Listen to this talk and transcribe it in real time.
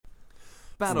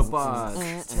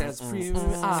Battlebards has premium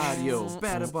audio.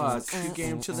 Battlebards, your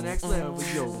game to the next level,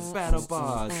 yo.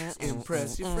 Battlebards,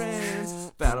 impress your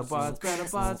friends. Battlebards,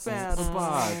 Battlebards,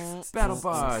 Battlebards.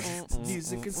 Battlebards,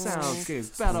 music and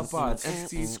soundscapes. Battlebards,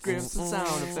 MC scripts and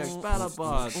sound effects.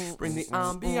 Battlebards, bring the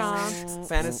ambiance.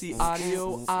 Fantasy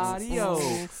audio.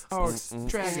 Orcs,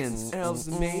 dragons, elves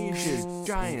and mages.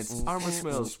 Giants, armor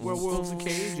smells, werewolves and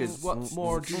cages. What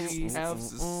more do we have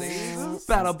to say?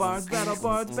 Battlebards,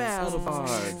 Battlebards,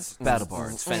 Battlebards.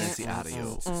 Battlebards Fantasy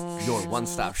Audio, your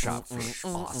one-stop shop for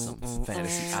awesome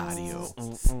fantasy audio.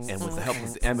 And with the help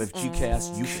of the MFG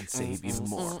Cast, you can save even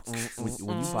more. When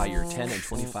you buy your $10 and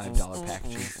 $25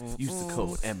 packages, use the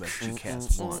code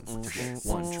MFGCast1 to get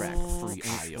one track of free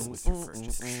audio with your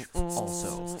purchase.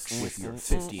 Also, with your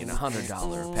 $50 and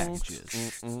 $100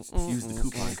 packages, use the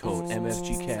coupon code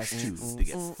MFGCast2 to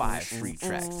get 5 free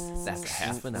tracks. That's a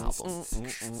half an album.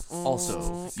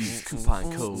 Also, use coupon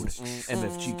code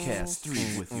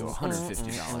MFGCast3 with your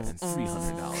 $150 and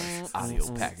 $300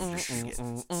 audio packages to get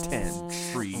 10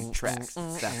 free tracks.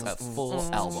 That's a full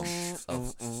album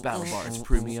of Battlebards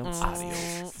Premium Audio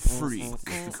free with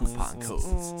the coupon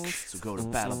codes. So go to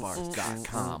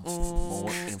battlebards.com for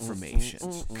more information.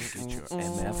 Get your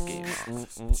MF game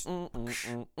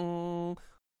on.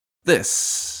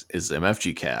 This is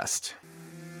MFG Cast.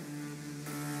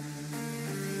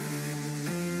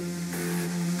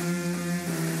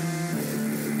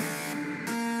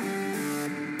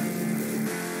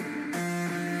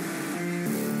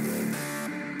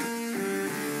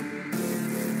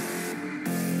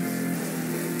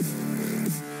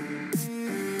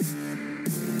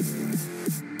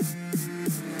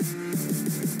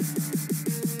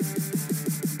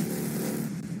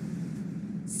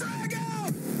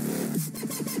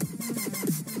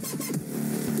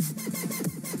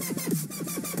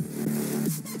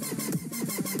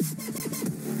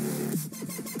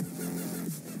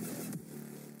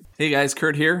 Hey guys,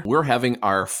 Kurt here. We're having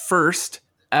our first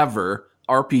ever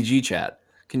RPG chat.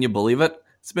 Can you believe it?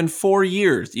 It's been 4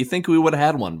 years. You think we would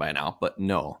have had one by now, but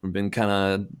no. We've been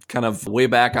kind of way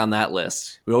back on that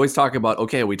list. We always talk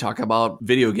about, we talk about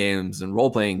video games and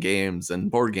role-playing games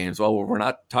and board games. Well, we're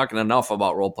not talking enough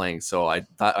about role-playing, so I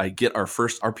thought I'd get our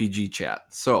first RPG chat.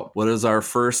 So, what is our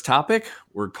first topic?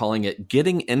 We're calling it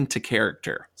Getting Into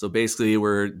Character. So basically,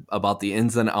 we're about the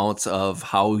ins and outs of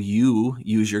how you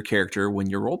use your character when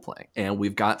you're role-playing. And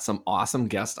we've got some awesome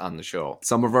guests on the show.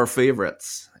 Some of our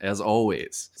favorites, as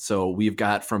always. So we've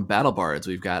got from Battlebards,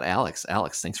 we've got Alex.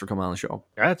 Alex, thanks for coming on the show.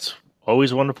 It's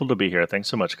always wonderful to be here. Thanks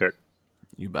so much, Kurt.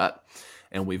 You bet.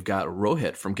 And we've got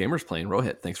Rohit from Gamers Playing.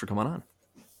 Rohit, thanks for coming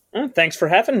on. Thanks for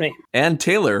having me. And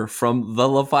Taylor from the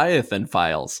Leviathan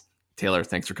Files. Taylor,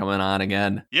 thanks for coming on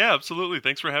again. Yeah, absolutely.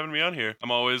 Thanks for having me on here. I'm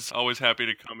always happy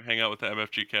to come hang out with the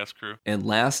MFG Cast crew. And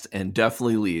last and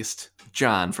definitely least,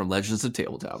 John from Legends of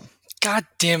Tabletop. God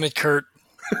damn it, Kurt.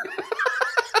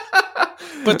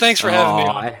 But thanks for having me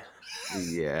on.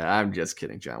 Yeah, I'm just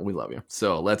kidding, John. We love you.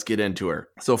 So let's get into her.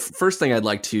 So first thing I'd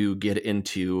like to get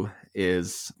into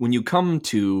is when you come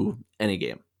to any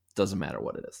game, doesn't matter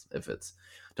what it is. If it's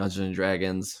Dungeons and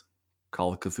Dragons,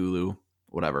 Call of Cthulhu,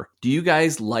 whatever. Do you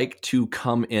guys like to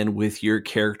come in with your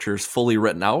characters fully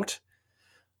written out?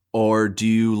 Or do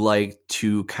you like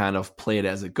to kind of play it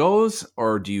as it goes?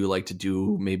 Or do you like to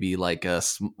do maybe like a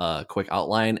quick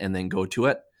outline and then go to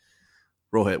it?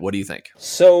 Rohit, what do you think?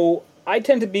 So I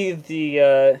tend to be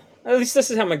at least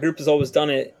this is how my group has always done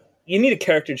it. You need a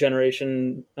character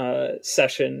generation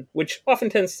session, which often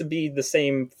tends to be the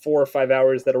same 4 or 5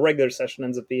 hours that a regular session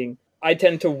ends up being. I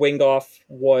tend to wing off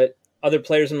what other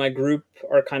players in my group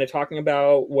are kind of talking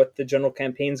about, what the general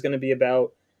campaign is going to be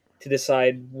about, to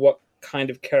decide what kind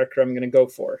of character I'm going to go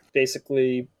for.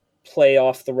 Basically, play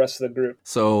off the rest of the group.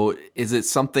 So is it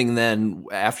something then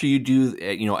after you do,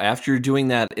 after you're doing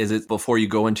that, is it before you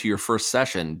go into your first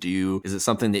session? Is it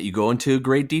something that you go into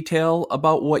great detail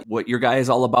about what your guy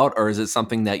is all about? Or is it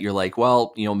something that you're like,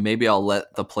 well, maybe I'll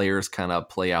let the players kind of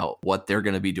play out what they're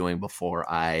going to be doing before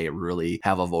I really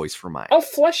have a voice for mine? I'll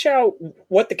flesh out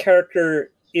what the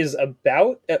character is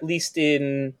about, at least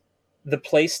in the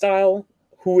play style,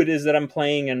 who it is that I'm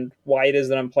playing and why it is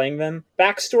that I'm playing them.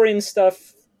 Backstory and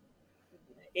stuff.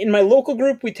 In my local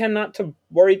group, we tend not to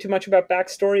worry too much about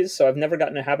backstories, so I've never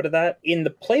gotten a habit of that. In the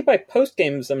play-by-post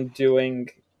games I'm doing,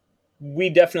 we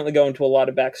definitely go into a lot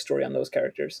of backstory on those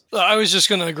characters. I was just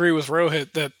going to agree with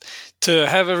Rohit that to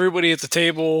have everybody at the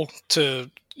table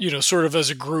to, sort of as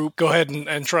a group, go ahead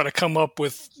and try to come up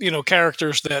with,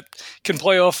 characters that can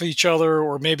play off each other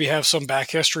or maybe have some back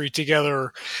history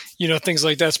together, things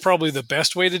like that's probably the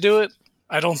best way to do it.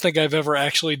 I don't think I've ever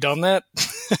actually done that.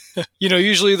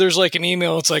 Usually there's like an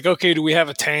email. It's like, okay, do we have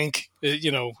a tank?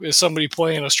 Is somebody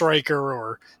playing a striker,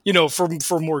 or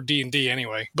for more D&D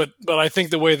anyway. But I think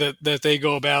the way that they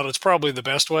go about it's probably the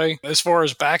best way. As far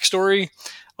as backstory,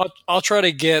 I'll try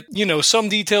to get some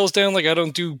details down. Like I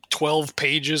don't do 12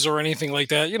 pages or anything like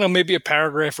that. Maybe a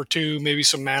paragraph or two, maybe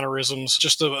some mannerisms,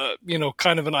 just a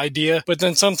kind of an idea. But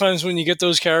then sometimes when you get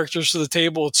those characters to the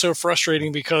table, it's so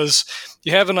frustrating because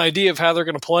you have an idea of how they're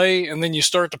going to play, and then you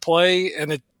start to play,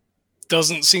 and it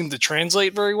doesn't seem to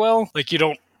translate very well. Like you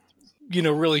don't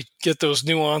really get those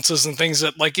nuances and things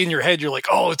that like in your head you're like,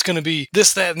 oh, it's going to be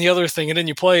this, that, and the other thing, and then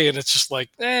you play and it's just like,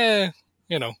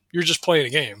 you're just playing a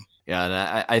game. Yeah,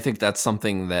 and I think that's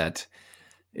something that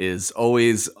is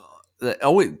always,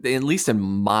 at least in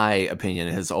my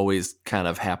opinion, has always kind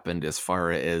of happened as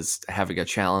far as having a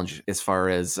challenge as far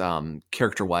as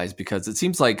character-wise, because it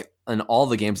seems like in all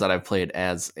the games that I've played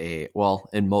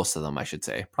in most of them, I should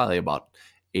say, probably about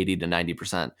 80 to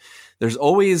 90%, there's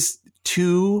always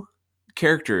two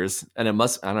characters, and it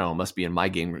must be in my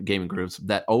gaming groups,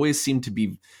 that always seem to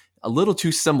be a little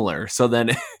too similar. So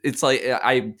then it's like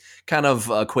I kind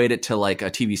of equate it to like a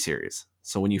TV series.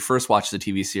 So when you first watch the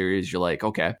TV series, you're like,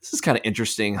 okay, this is kind of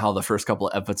interesting how the first couple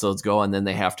of episodes go, and then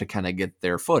they have to kind of get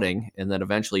their footing, and then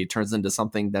eventually it turns into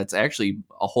something that's actually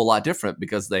a whole lot different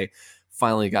because they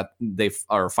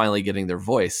are finally getting their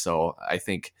voice. So I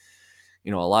think a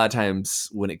lot of times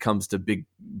when it comes to big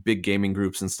gaming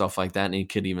groups and stuff like that, and it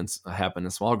could even happen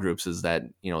in small groups, is that,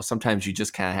 sometimes you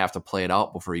just kind of have to play it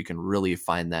out before you can really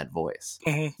find that voice.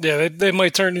 Mm-hmm. Yeah, they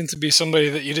might turn into be somebody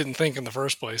that you didn't think in the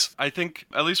first place. I think,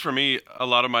 at least for me, a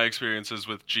lot of my experiences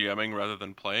with GMing rather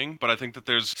than playing, but I think that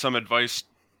there's some advice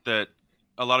that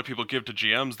a lot of people give to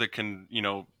GMs that can,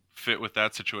 fit with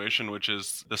that situation, which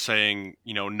is the saying,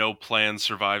 no plan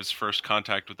survives first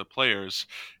contact with the players.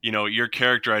 Your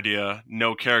character idea,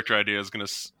 no character idea is going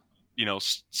to,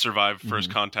 survive first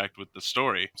contact with the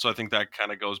story. So I think that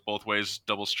kind of goes both ways,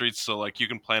 double streets. So like you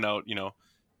can plan out,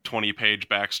 20-page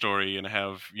backstory and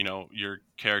have, your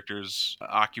character's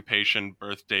occupation,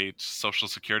 birth date, social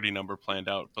security number planned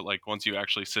out. But like once you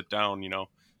actually sit down,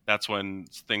 that's when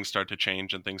things start to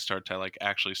change and things start to like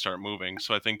actually start moving.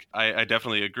 So I think I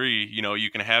definitely agree. You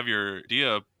can have your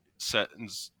idea set,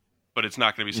 but it's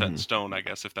not going to be set in stone, I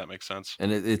guess, if that makes sense.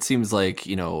 And it seems like,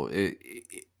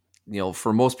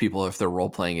 for most people, if they're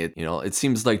role playing it, it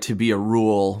seems like to be a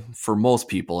rule for most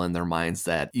people in their minds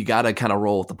that you got to kind of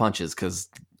roll with the punches because,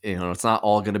 it's not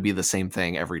all going to be the same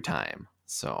thing every time.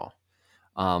 So,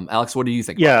 Alex, what do you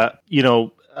think? Yeah,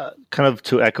 kind of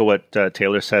to echo what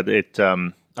Taylor said,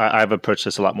 I've approached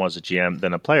this a lot more as a GM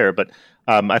than a player, but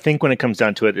I think when it comes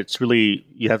down to it, it's really,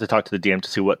 you have to talk to the DM to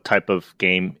see what type of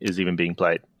game is even being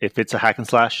played. If it's a hack and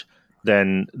slash,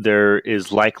 then there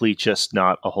is likely just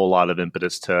not a whole lot of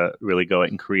impetus to really go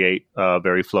and create a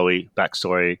very flowy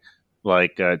backstory,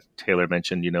 like Taylor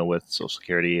mentioned, with Social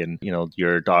Security and,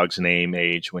 your dog's name,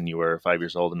 age, when you were 5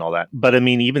 years old and all that. But I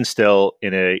mean, even still,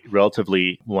 in a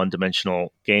relatively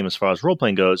one-dimensional game as far as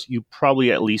role-playing goes, you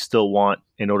probably at least still want,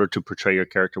 in order to portray your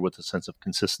character with a sense of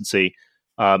consistency,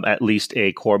 at least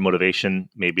a core motivation,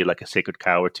 maybe like a sacred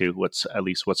cow or two, what's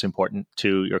important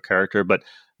to your character. But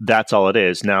that's all it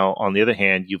is. Now, on the other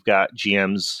hand, you've got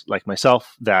GMs like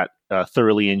myself that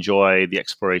thoroughly enjoy the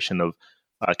exploration of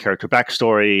character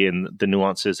backstory and the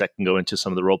nuances that can go into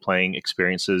some of the role-playing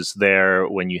experiences there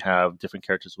when you have different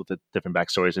characters with different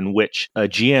backstories, in which a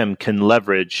GM can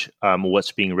leverage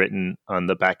what's being written on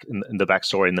the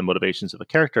backstory and the motivations of a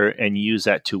character and use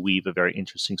that to weave a very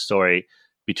interesting story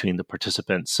between the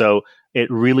participants. So it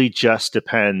really just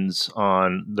depends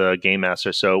on the game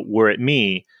master. So were it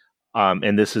me,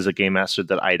 and this is a game master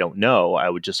that I don't know, I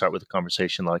would just start with a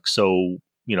conversation like, so,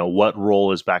 what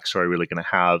role is backstory really going to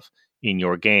have in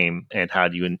your game, and how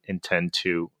do you intend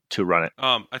to run it?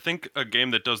 I think a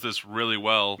game that does this really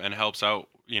well and helps out,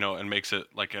 and makes it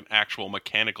like an actual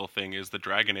mechanical thing is the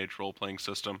Dragon Age role-playing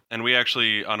system. And we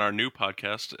actually, on our new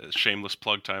podcast, shameless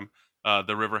plug time,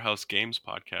 the River House Games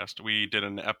podcast, we did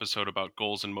an episode about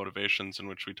goals and motivations in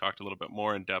which we talked a little bit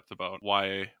more in depth about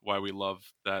why we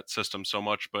love that system so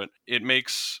much. But it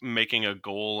makes making a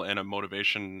goal and a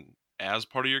motivation as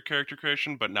part of your character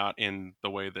creation, but not in the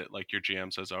way that like your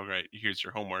GM says, all right, here's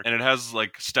your homework. And it has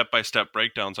like step-by-step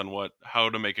breakdowns on how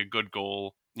to make a good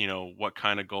goal, what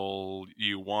kind of goal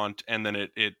you want. And then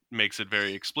it makes it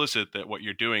very explicit that what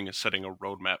you're doing is setting a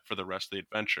roadmap for the rest of the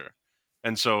adventure.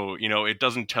 And so, it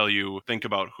doesn't tell you, think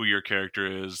about who your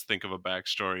character is, think of a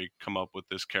backstory, come up with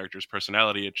this character's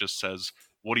personality. It just says,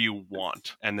 what do you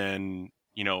want? And then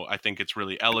I think it's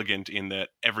really elegant in that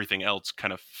everything else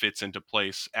kind of fits into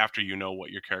place after you know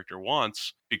what your character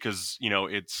wants, because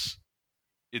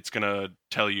it's gonna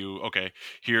tell you, okay,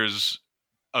 here's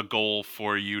a goal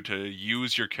for you to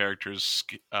use your character's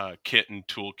kit and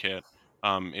toolkit.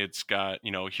 It's got,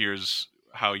 here's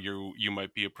how you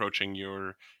might be approaching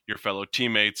your fellow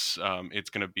teammates. It's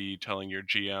going to be telling your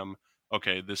GM,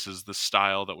 okay, this is the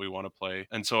style that we want to play.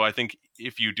 And so I think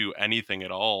if you do anything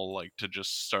at all, like to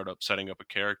just start up setting up a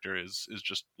character is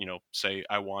just, say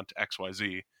I want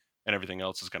XYZ, and everything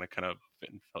else is going to kind of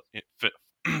fit.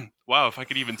 Wow, if I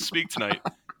could even speak tonight,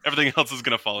 everything else is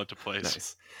going to fall into place.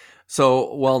 Nice.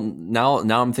 So, well, now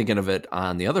I'm thinking of it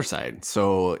on the other side.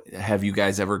 So, have you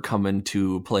guys ever come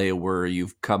into play where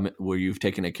you've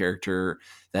taken a character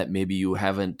that maybe you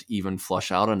haven't even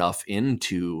flushed out enough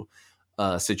into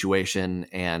a situation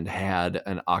and had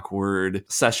an awkward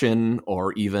session,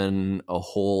 or even a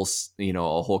whole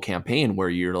campaign where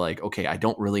you're like, okay, I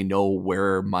don't really know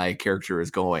where my character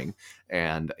is going,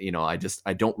 and I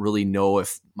don't really know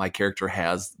if my character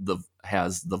has the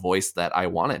voice that I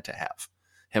want it to have,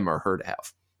 him or her to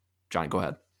have. John, go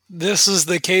ahead. This is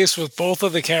the case with both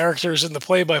of the characters in the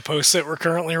play-by-post that we're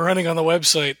currently running on the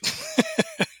website.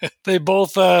 They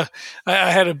both, I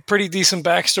had a pretty decent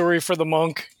backstory for the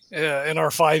monk in our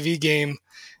 5e game.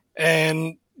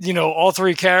 And, all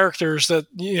three characters that,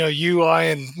 you, I,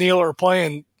 and Neil are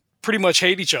playing pretty much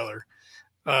hate each other.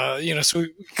 So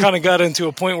we kind of got into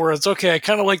a point where it's, okay, I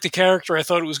kind of like the character. I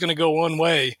thought it was going to go one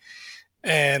way.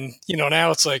 And,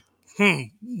 now it's like,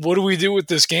 what do we do with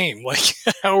this game? Like,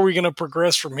 how are we going to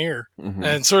progress from here? Mm-hmm.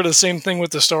 And sort of the same thing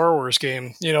with the Star Wars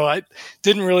game. I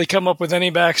didn't really come up with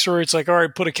any backstory. It's like, all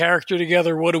right, put a character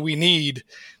together. What do we need?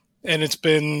 And it's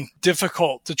been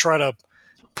difficult to try to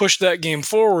push that game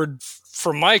forward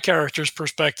from my character's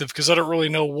perspective, because I don't really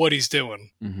know what he's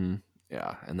doing. Mm-hmm.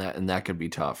 Yeah, and that could be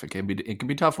tough. It can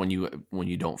be tough when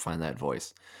you don't find that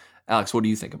voice. Alex, what do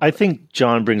you think about it? I think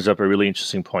John brings up a really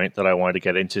interesting point that I wanted to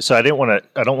get into. So I don't want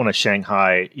to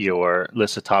Shanghai your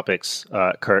list of topics,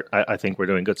 Kurt. I think we're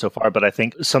doing good so far, but I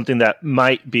think something that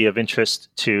might be of interest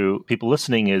to people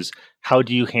listening is, how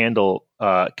do you handle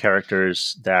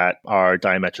characters that are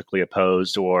diametrically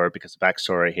opposed, or because of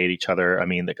backstory hate each other? I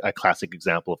mean, a classic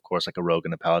example, of course, like a rogue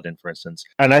and a paladin, for instance.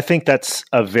 And I think that's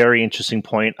a very interesting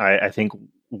point. I think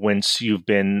once you've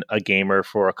been a gamer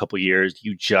for a couple of years,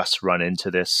 you just run into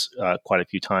this quite a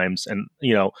few times. And,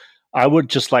 I would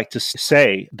just like to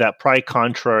say that, probably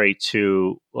contrary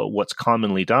to what's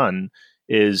commonly done,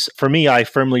 is, for me, I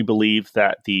firmly believe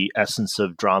that the essence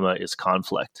of drama is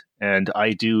conflict. And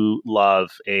I do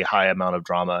love a high amount of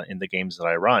drama in the games that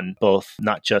I run, both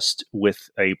not just with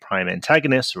a prime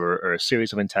antagonist or a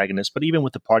series of antagonists, but even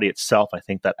with the party itself. I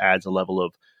think that adds a level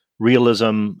of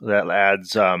realism, that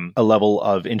adds a level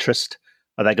of interest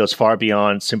that goes far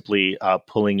beyond simply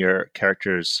pulling your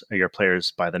characters or your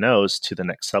players by the nose to the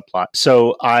next subplot.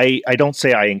 So I don't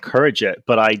say I encourage it,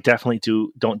 but I definitely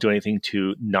don't do anything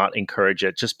to not encourage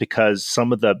it, just because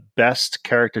some of the best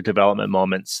character development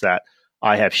moments that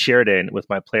I have shared in with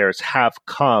my players have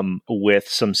come with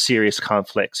some serious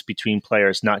conflicts between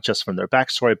players, not just from their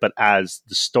backstory, but as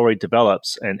the story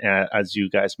develops. And as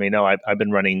you guys may know, I've been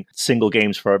running single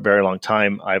games for a very long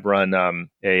time. I've run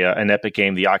an epic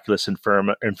game, the Oculus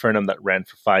Infernum, that ran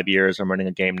for 5 years. I'm running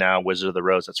a game now, Wizard of the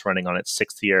Rose, that's running on its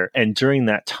 6th year. And during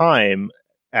that time,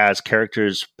 as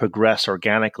characters progress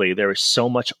organically, there is so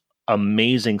much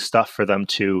amazing stuff for them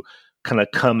to kind of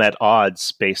come at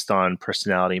odds based on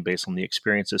personality, based on the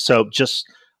experiences. So just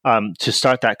to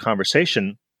start that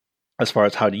conversation, as far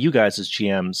as how do you guys as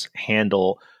GMs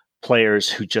handle players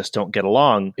who just don't get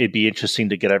along, it'd be interesting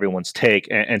to get everyone's take.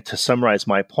 And to summarize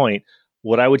my point,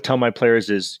 what I would tell my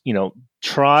players is,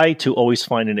 try to always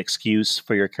find an excuse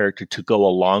for your character to go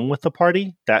along with the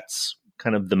party. That's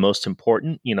kind of the most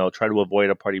important. Try to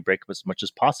avoid a party breakup as much as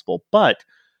possible, but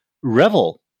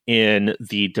revel in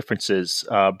the differences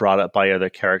brought up by other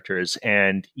characters,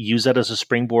 and use that as a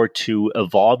springboard to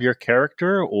evolve your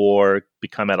character or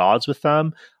become at odds with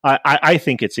them. I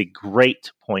think it's a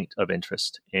great point of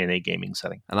interest in a gaming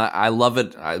setting. And I love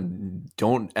it. I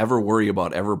don't ever worry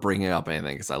about ever bringing up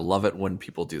anything, because I love it when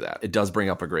people do that. It does bring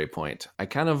up a great point. I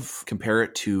kind of compare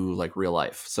it to like real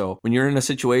life. So when you're in a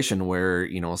situation where,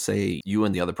 say you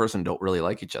and the other person don't really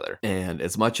like each other, and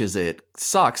as much as it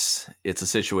sucks, it's a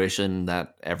situation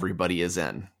that everybody is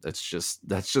in. That's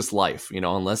just life,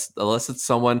 unless it's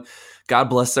someone, God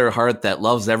bless their heart, that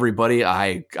loves everybody.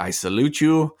 I salute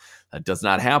you. That does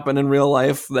not happen in real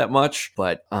life that much.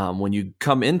 But when you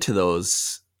come into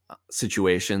those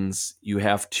situations, you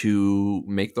have to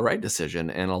make the right decision.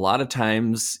 And a lot of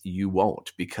times you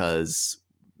won't, because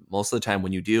most of the time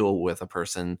when you deal with a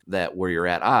person that where you're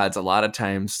at odds, a lot of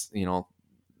times,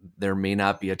 there may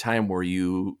not be a time where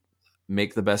you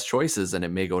make the best choices and it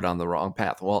may go down the wrong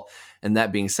path. Well, and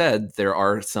that being said, there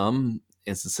are some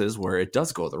instances where it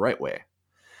does go the right way.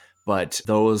 But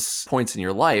those points in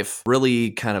your life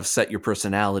really kind of set your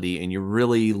personality, and you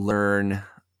really learn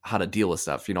how to deal with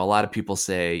stuff. A lot of people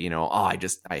say,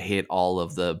 I hate all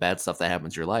of the bad stuff that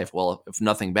happens in your life. Well, if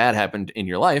nothing bad happened in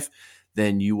your life,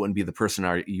 then you wouldn't be the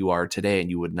person you are today, and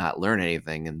you would not learn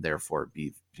anything, and therefore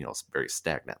be, very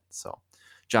stagnant. So,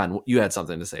 John, you had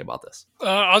something to say about this.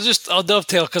 I'll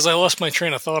dovetail because I lost my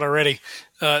train of thought already.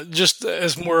 Just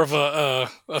as more of a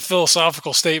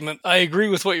philosophical statement, I agree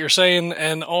with what you're saying.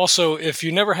 And also, if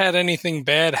you never had anything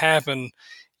bad happen,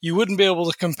 you wouldn't be able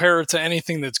to compare it to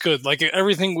anything that's good. Like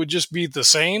everything would just be the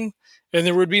same, and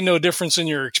there would be no difference in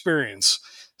your experience.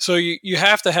 So you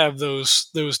have to have those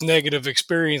negative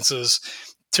experiences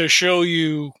to show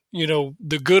you,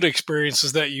 the good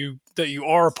experiences that you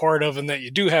are a part of and that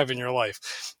you do have in your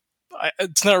life.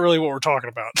 It's not really what we're talking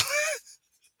about,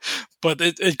 but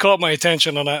it caught my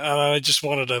attention, and I just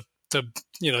wanted to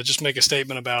just make a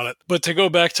statement about it. But to go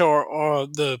back to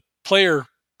the player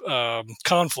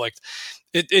conflict,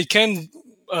 it can,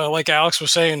 like Alex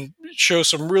was saying, show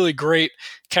some really great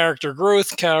character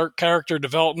growth, character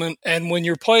development. And when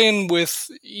you're playing with,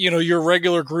 your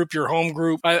regular group, your home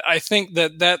group, I think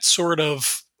that sort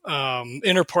of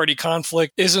inter-party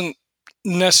conflict isn't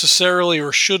necessarily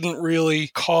or shouldn't really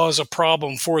cause a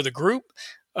problem for the group.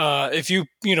 If you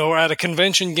are at a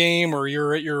convention game, or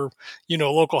you're at your,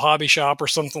 local hobby shop or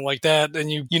something like that,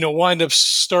 and you wind up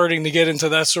starting to get into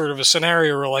that sort of a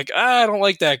scenario where like, I don't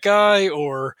like that guy,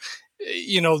 or,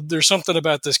 there's something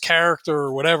about this character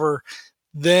or whatever,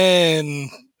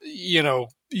 then,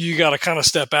 you got to kind of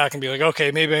step back and be like,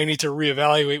 okay, maybe I need to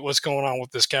reevaluate what's going on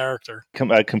with this character.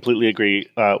 I completely agree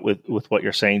with what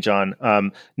you're saying, John.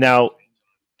 Now,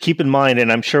 keep in mind,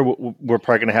 and I'm sure we're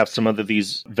probably going to have some of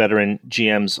these veteran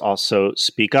GMs also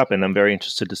speak up, and I'm very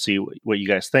interested to see what you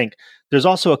guys think. There's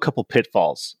also a couple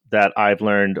pitfalls that I've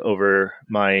learned over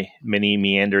my many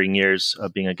meandering years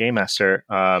of being a game master,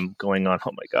 going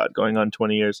on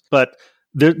 20 years. But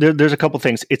there's a couple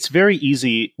things. It's very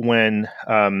easy when,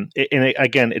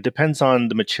 again, it depends on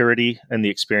the maturity and the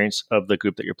experience of the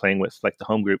group that you're playing with. Like the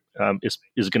home group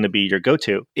is going to be your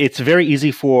go-to. It's very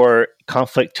easy for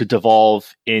conflict to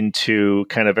devolve into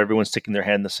kind of everyone sticking their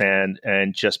head in the sand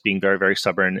and just being very, very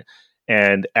stubborn.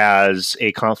 And as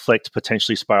a conflict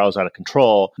potentially spirals out of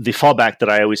control, the fallback that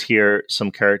I always hear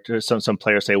some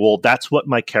players say, well, that's what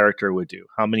my character would do.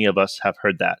 How many of us have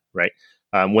heard that, right?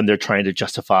 When they're trying to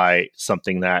justify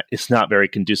something that is not very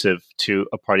conducive to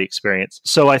a party experience.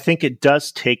 So I think it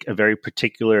does take a very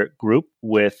particular group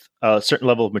with a certain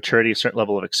level of maturity, a certain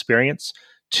level of experience,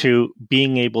 to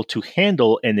being able to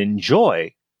handle and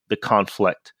enjoy the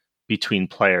conflict between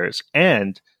players,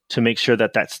 and to make sure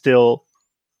that that still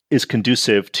is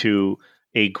conducive to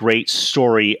a great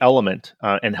story element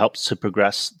and helps to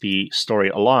progress the story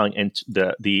along and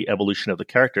the evolution of the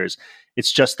characters.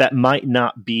 It's just that might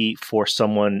not be for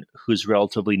someone who's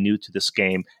relatively new to this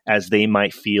game, as they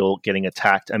might feel getting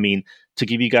attacked. I mean, to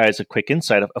give you guys a quick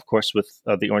insight, of course, with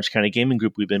the Orange County Gaming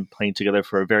Group, we've been playing together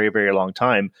for a very, very long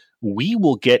time. We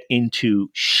will get into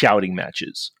shouting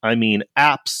matches. I mean,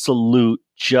 absolute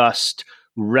just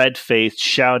red-faced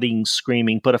shouting,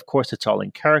 screaming, but of course it's all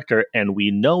in character, and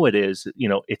we know it is,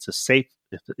 it's a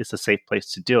safe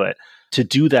place to do it. To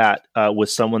do that with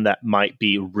someone that might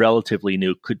be relatively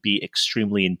new could be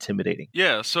extremely intimidating.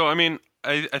 Yeah, so I mean,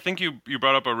 I think you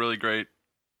brought up a really great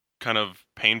kind of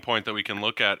pain point that we can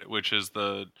look at, which is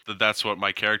the that's what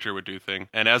my character would do thing.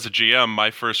 And as a GM,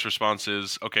 my first response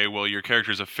is, okay, well, your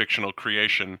character is a fictional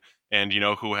creation, and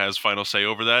who has final say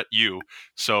over that? You.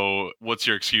 So what's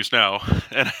your excuse now?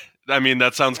 And I mean,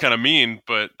 that sounds kind of mean,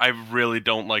 but I really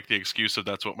don't like the excuse of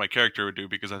that's what my character would do,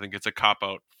 because I think it's a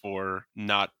cop-out for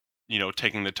not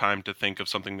taking the time to think of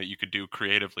something that you could do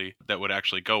creatively that would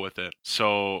actually go with it.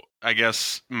 So I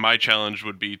guess my challenge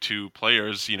would be to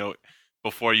players,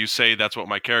 before you say that's what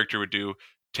my character would do,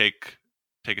 take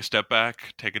a step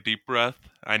back, take a deep breath.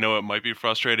 I know it might be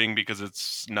frustrating because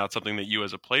it's not something that you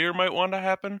as a player might want to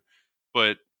happen,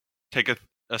 but take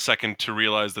a second to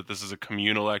realize that this is a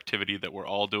communal activity that we're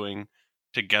all doing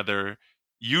together,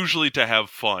 usually to have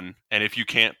fun. And if you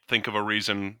can't think of a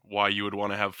reason why you would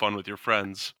want to have fun with your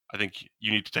friends, I think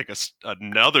you need to take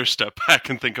another step back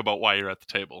and think about why you're at the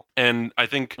table. And I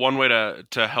think one way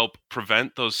to help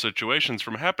prevent those situations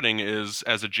from happening is,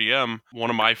 as a GM, one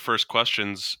of my first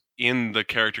questions in the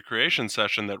character creation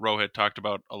session that Rohit talked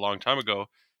about a long time ago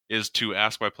is to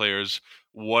ask my players,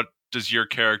 what does your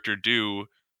character do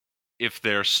if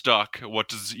they're stuck, what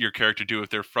does your character do? If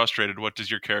they're frustrated, what does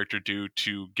your character do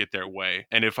to get their way?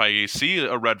 And if I see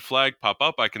a red flag pop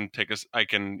up, I can take a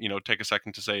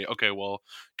second to say, okay, well,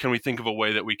 can we think of a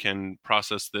way that we can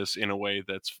process this in a way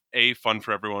that's A, fun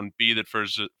for everyone, B, that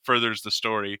furthers the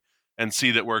story, and C,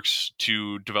 that works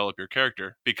to develop your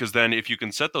character? Because then if you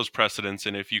can set those precedents,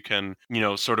 and if you can,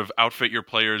 sort of outfit your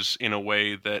players in a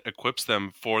way that equips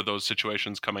them for those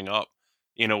situations coming up,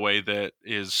 in a way that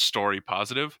is story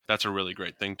positive, that's a really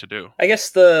great thing to do. I guess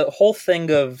the whole thing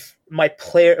of my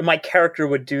character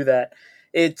would do that.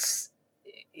 It's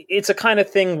a kind of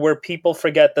thing where people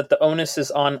forget that the onus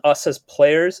is on us as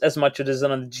players as much as it is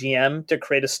on the GM to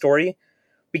create a story.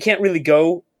 We can't really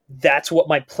go, that's what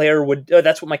my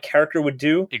character would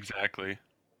do. Exactly.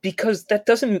 Because that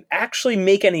doesn't actually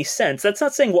make any sense. That's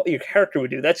not saying what your character would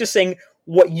do. That's just saying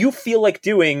what you feel like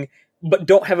doing, but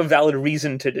don't have a valid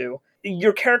reason to do. If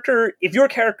your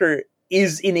character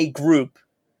is in a group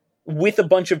with a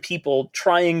bunch of people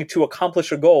trying to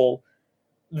accomplish a goal,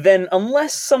 then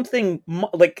unless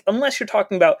you're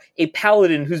talking about a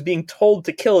paladin who's being told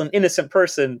to kill an innocent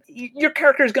person, your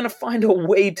character is going to find a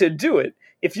way to do it.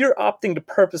 If you're opting to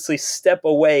purposely step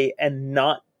away and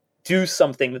not do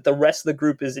something that the rest of the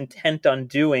group is intent on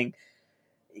doing,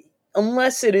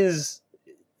 unless it is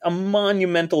a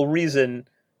monumental reason,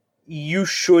 you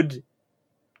should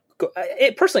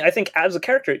personally, I think as a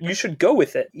character, you should go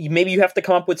with it. Maybe you have to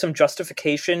come up with some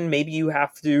justification. Maybe you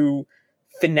have to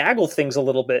finagle things a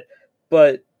little bit.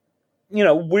 But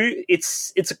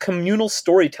it's a communal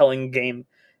storytelling game,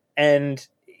 and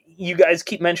you guys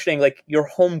keep mentioning like your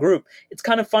home group. It's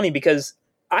kind of funny because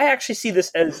I actually see this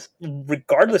as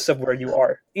regardless of where you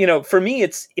are. For me,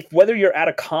 it's whether you're at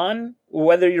a con,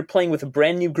 whether you're playing with a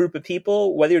brand new group of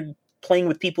people, whether you're playing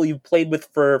with people you've played with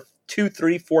for 2,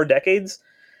 3, 4 decades.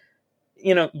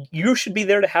 You should be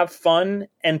there to have fun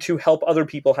and to help other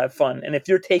people have fun. And if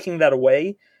you're taking that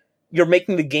away, you're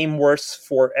making the game worse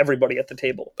for everybody at the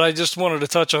table. I just wanted to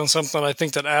touch on something I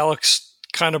think that Alex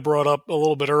kind of brought up a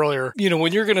little bit earlier.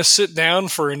 When you're going to sit down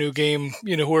for a new game,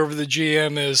 whoever the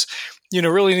GM is,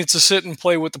 really needs to sit and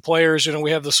play with the players.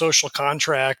 We have the social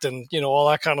contract and, all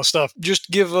that kind of stuff.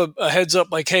 Just give a heads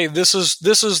up like, hey, this is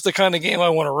the kind of game I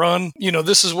want to run.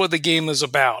 This is what the game is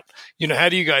about. How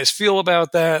do you guys feel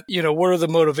about that? What are the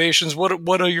motivations?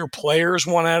 What do your players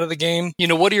want out of the game?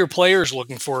 What are your players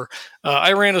looking for?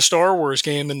 I ran a Star Wars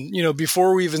game and,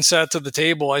 before we even sat to the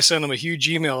table, I sent them a huge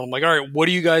email. I'm like, all right, what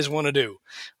do you guys want to do?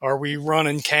 Are we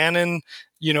running canon?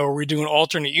 Are we doing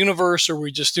alternate universe? Or are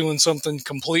we just doing something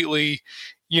completely,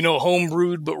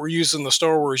 homebrewed, but we're using the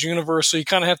Star Wars universe? So you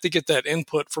kind of have to get that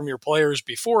input from your players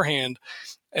beforehand.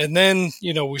 And then,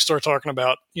 we start talking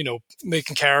about,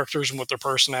 making characters and what their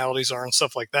personalities are and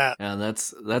stuff like that. And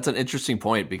that's an interesting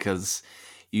point because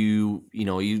you'd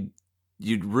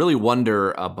really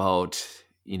wonder about,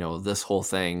 this whole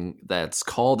thing that's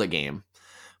called a game,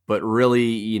 but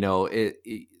really,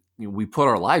 we put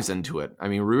our lives into it. I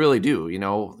mean, we really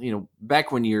do.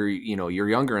 Back when you're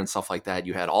younger and stuff like that,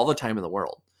 you had all the time in the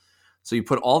world. So you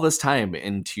put all this time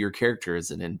into your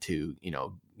characters and into,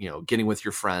 getting with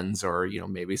your friends or,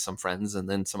 maybe some friends and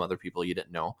then some other people you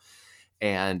didn't know.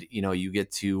 And, you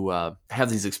get to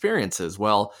have these experiences.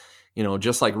 Well,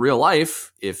 just like real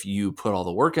life, if you put all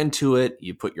the work into it,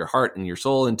 you put your heart and your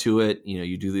soul into it,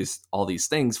 you do all these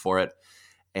things for it,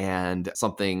 and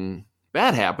something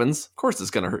bad happens, of course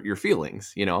it's going to hurt your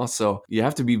feelings, so you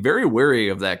have to be very wary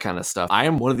of that kind of stuff. I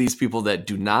am one of these people that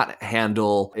do not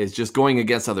handle is just going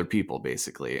against other people,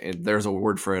 basically. And there's a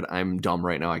word for it. I'm dumb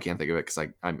right now. I can't think of it because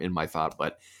I'm in my thought,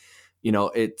 but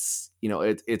it's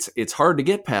hard to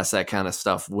get past that kind of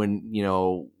stuff when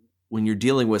you're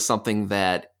dealing with something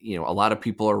that, a lot of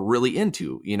people are really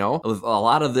into, with a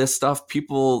lot of this stuff,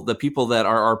 the people that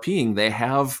are RPing, they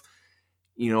have,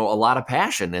 a lot of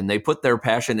passion and they put their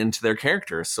passion into their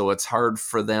characters. So it's hard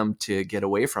for them to get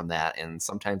away from that. And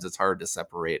sometimes it's hard to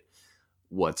separate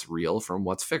what's real from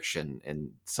what's fiction.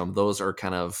 And some of those are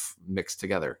kind of mixed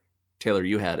together. Taylor,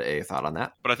 you had a thought on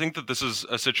that. But I think that this is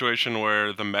a situation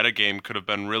where the metagame could have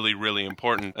been really, really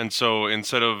important. And so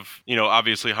instead of,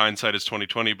 obviously hindsight is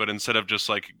 2020, but instead of just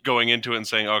like going into it and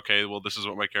saying, okay, well, this is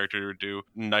what my character would do,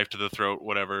 knife to the throat,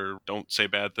 whatever, don't say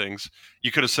bad things.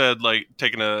 You could have said, like,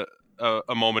 taken a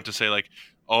moment to say like,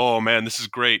 oh man, this is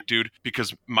great, dude,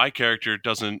 because my character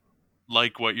doesn't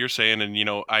like what you're saying, and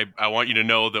I want you to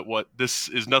know that what this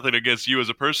is nothing against you as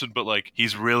a person, but like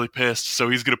he's really pissed, so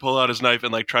he's gonna pull out his knife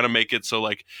and like try to make it so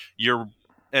like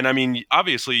and I mean,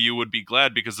 obviously you would be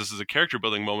glad because this is a character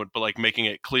building moment, but like making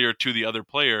it clear to the other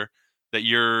player that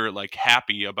you're like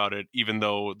happy about it, even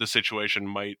though the situation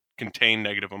might contain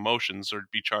negative emotions or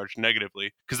be charged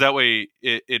negatively. Because that way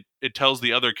it tells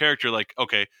the other character like,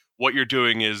 okay, what you're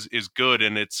doing is good,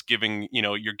 and it's giving,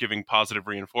 you're giving positive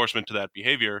reinforcement to that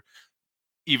behavior,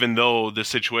 even though the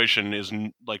situation is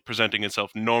like presenting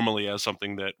itself normally as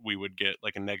something that we would get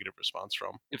like a negative response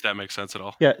from, if that makes sense at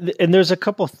all. Yeah, and there's a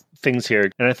couple things here,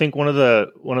 and I think one of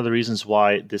the reasons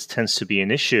why this tends to be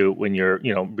an issue when you're,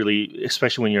 really,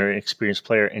 especially when you're an experienced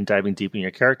player and diving deep in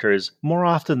your character, is more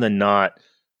often than not,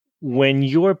 when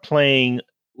you're playing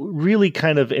really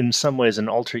kind of in some ways an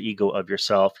alter ego of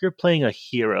yourself, you're playing a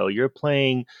hero, you're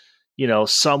playing,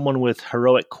 someone with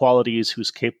heroic qualities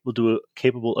who's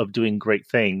capable of doing great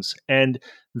things. And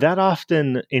that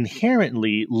often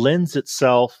inherently lends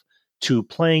itself to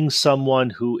playing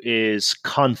someone who is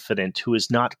confident, who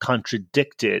is not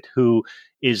contradicted, who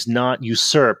is not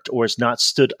usurped or is not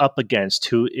stood up against,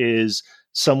 who is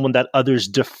someone that others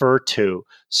defer to.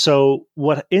 So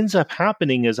what ends up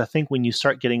happening is, I think when you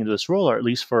start getting into this role, or at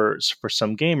least for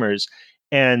some gamers,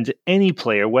 and any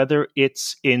player, whether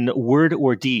it's in word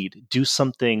or deed, do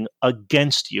something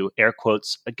against you, air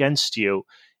quotes, against you,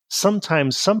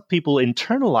 sometimes some people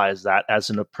internalize that as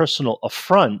a personal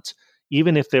affront.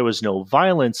 Even if there was no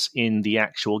violence in the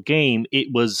actual game, it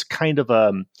was kind of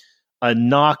a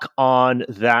knock on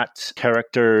that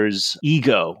character's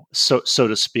ego, so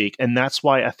to speak. And that's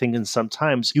why I think in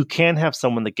sometimes you can have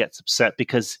someone that gets upset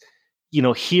because,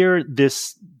 here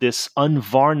this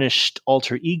unvarnished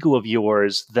alter ego of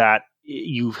yours that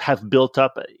you have built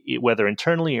up, whether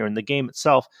internally or in the game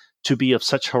itself, to be of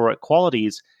such heroic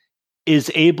qualities,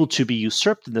 is able to be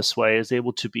usurped in this way, is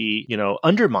able to be,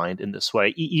 undermined in this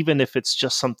way, even if it's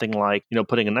just something like,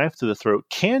 putting a knife through the throat,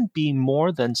 can be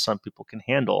more than some people can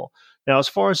handle. Now, as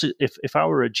far as if I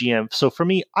were a GM, so for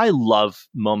me, I love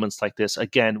moments like this.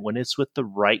 Again, when it's with the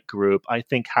right group, I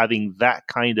think having that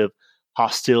kind of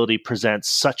hostility presents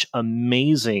such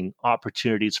amazing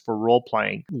opportunities for role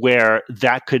playing, where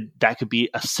that could be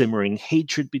a simmering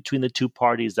hatred between the two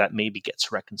parties that maybe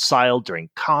gets reconciled during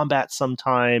combat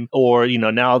sometime, or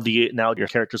now your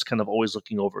character's kind of always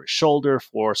looking over his shoulder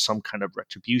for some kind of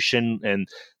retribution, and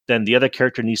then the other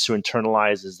character needs to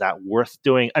internalize, is that worth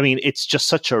doing? I mean, it's just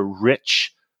such a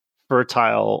rich,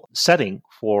 fertile setting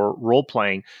for role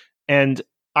playing. And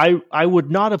I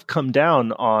would not have come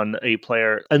down on a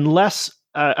player unless,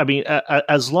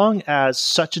 as long as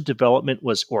such a development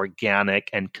was organic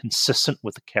and consistent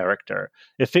with the character.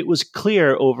 If it was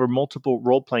clear over multiple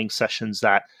role-playing sessions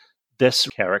that this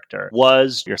character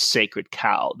was your sacred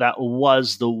cow, that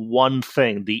was the one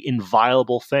thing, the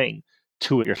inviolable thing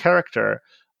to your character,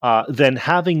 then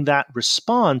having that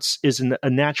response is a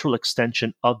natural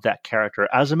extension of that character.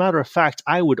 As a matter of fact,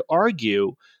 I would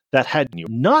argue that had you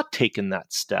not taken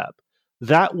that step,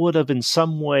 that would have in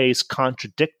some ways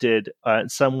contradicted, in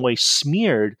some way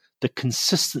smeared the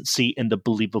consistency and the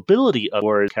believability of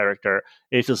your character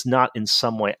if it does not in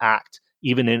some way act,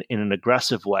 even in an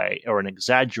aggressive way or an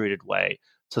exaggerated way,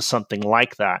 to something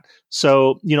like that.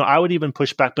 So, I would even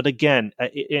push back. But again,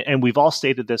 and we've all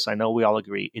stated this, I know we all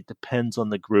agree, it depends on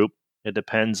the group. It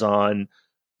depends on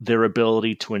their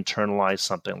ability to internalize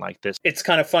something like this. It's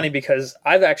kind of funny because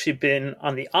I've actually been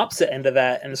on the opposite end of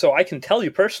that, and so I can tell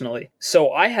you personally.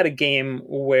 So I had a game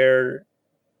where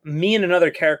me and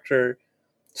another character,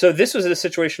 so this was a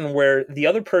situation where the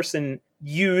other person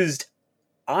used,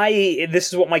 this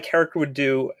is what my character would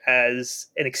do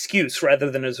as an excuse rather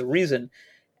than as a reason.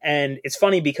 And it's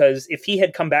funny because if he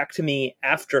had come back to me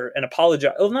after and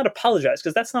not apologize,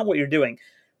 because that's not what you're doing,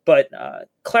 but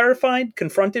clarified,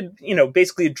 confronted,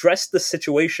 basically addressed the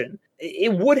situation,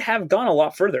 it would have gone a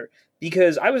lot further,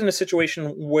 because I was in a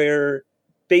situation where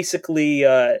basically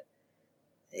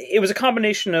it was a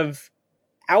combination of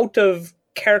out of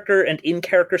character and in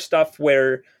character stuff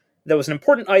where there was an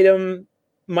important item,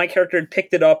 my character had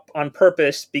picked it up on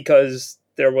purpose because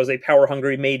there was a power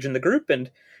hungry mage in the group,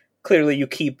 and clearly you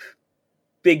keep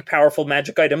big powerful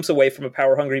magic items away from a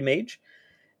power hungry mage.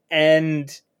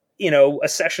 And a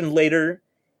session later,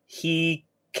 he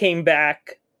came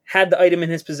back, had the item in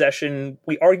his possession.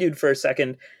 We argued for a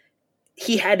second.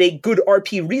 He had a good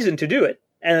RP reason to do it.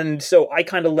 And so I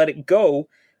kind of let it go,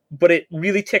 but it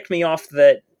really ticked me off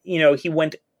that, he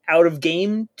went out of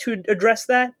game to address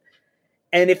that.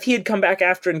 And if he had come back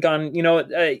after and gone,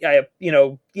 I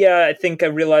think I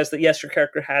realized that, yes, your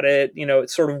character had it, it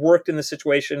sort of worked in the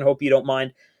situation, hope you don't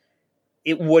mind,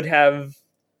 it would have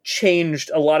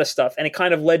changed a lot of stuff, and it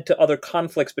kind of led to other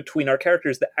conflicts between our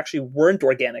characters that actually weren't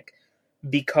organic,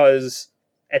 because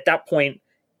at that point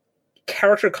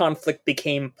character conflict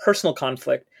became personal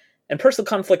conflict, and personal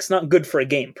conflict's not good for a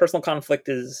game. Personal conflict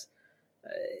is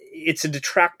it's a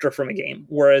detractor from a game,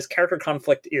 whereas character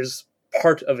conflict is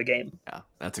part of a game. Yeah,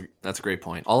 that's a great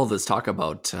point. All of this talk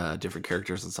about different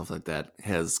characters and stuff like that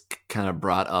has kind of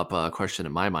brought up a question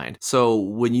in my mind. So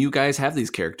when you guys have these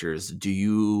characters,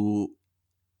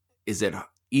 is it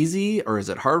easy or is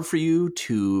it hard for you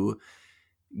to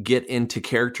get into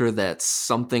character that's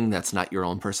something that's not your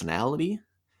own personality?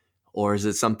 Or is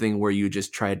it something where you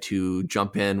just try to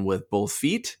jump in with both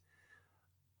feet?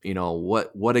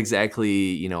 What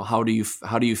exactly, how do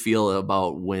you feel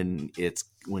about when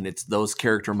it's those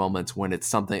character moments, when it's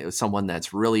someone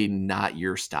that's really not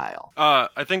your style?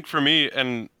 I think for me,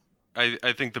 and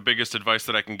I think the biggest advice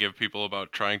that I can give people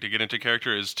about trying to get into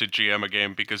character is to GM a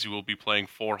game, because you will be playing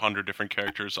 400 different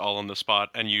characters all on the spot,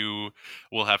 and you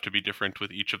will have to be different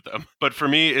with each of them. But for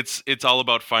me, it's all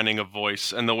about finding a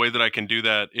voice, and the way that I can do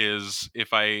that is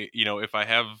if I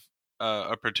have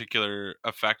a particular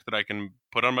effect that I can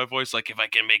put on my voice, like if I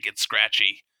can make it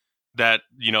scratchy, that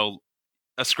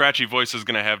a scratchy voice is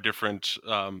going to have different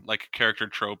like character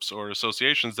tropes or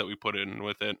associations that we put in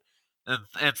with it.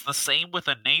 It's the same with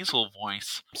a nasal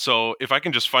voice. So if I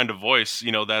can just find a voice,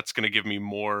 that's going to give me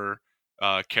more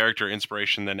character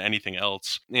inspiration than anything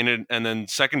else. And then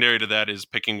secondary to that is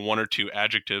picking one or two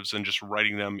adjectives and just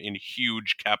writing them in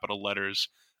huge capital letters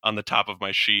on the top of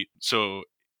my sheet. So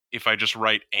if I just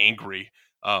write angry,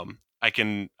 I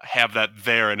can have that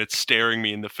there and it's staring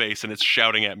me in the face and it's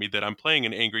shouting at me that I'm playing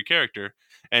an angry character.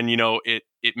 And,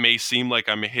 it may seem like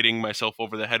I'm hitting myself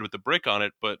over the head with a brick on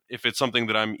it, but if it's something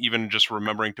that I'm even just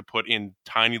remembering to put in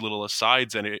tiny little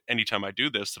asides, and anytime I do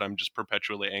this, that I'm just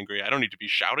perpetually angry, I don't need to be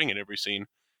shouting in every scene,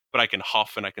 but I can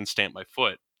huff and I can stamp my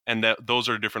foot. And those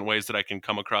are different ways that I can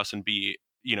come across and be,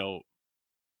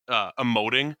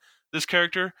 emoting this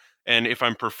character. And if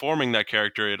I'm performing that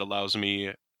character, it allows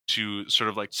me to sort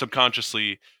of like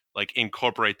subconsciously like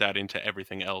incorporate that into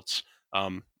everything else.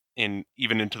 And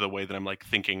even into the way that I'm like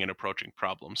thinking and approaching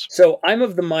problems. So I'm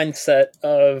of the mindset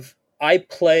of I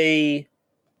play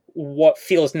what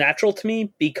feels natural to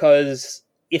me, because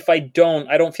if I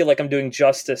don't feel like I'm doing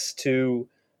justice to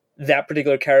that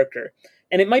particular character.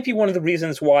 And it might be one of the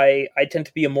reasons why I tend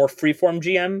to be a more freeform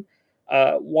GM.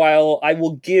 While I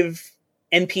will give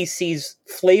NPCs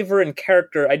flavor and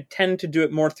character, I tend to do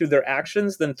it more through their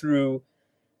actions than through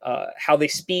how they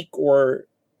speak or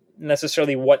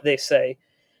necessarily what they say.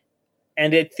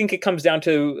 And I think it comes down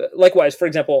to, likewise, for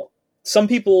example, some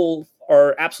people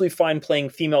are absolutely fine playing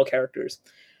female characters.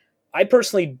 I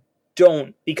personally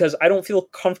don't, because I don't feel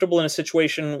comfortable in a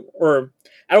situation, or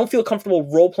I don't feel comfortable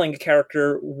role-playing a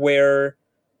character where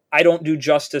I don't do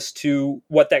justice to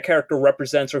what that character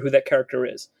represents or who that character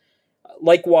is.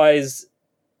 Likewise,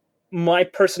 my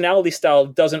personality style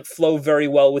doesn't flow very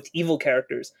well with evil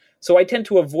characters. So I tend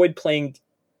to avoid playing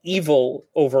evil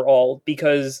overall,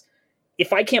 because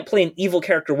if I can't play an evil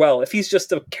character well, if he's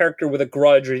just a character with a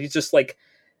grudge, or he's just like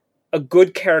a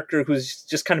good character who's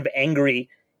just kind of angry,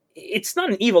 it's not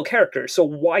an evil character, so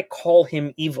why call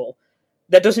him evil?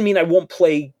 That doesn't mean I won't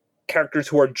play characters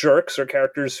who are jerks, or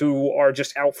characters who are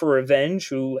just out for revenge,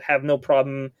 who have no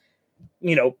problem,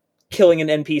 killing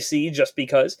an NPC just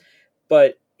because.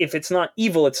 But if it's not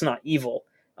evil, it's not evil.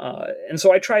 And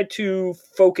so I try to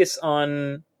focus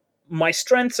on my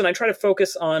strengths, and I try to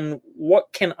focus on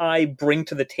what can I bring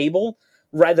to the table,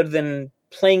 rather than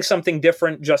playing something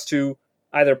different just to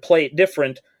either play it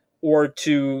different or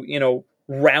to,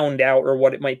 round out, or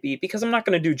what it might be, because I'm not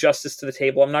going to do justice to the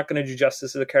table. I'm not going to do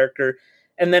justice to the character.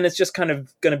 And then it's just kind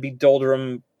of going to be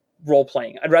doldrum role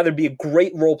playing. I'd rather be a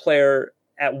great role player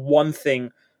at one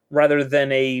thing rather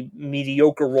than a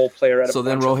mediocre role player at a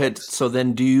bunch of things. So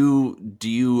then do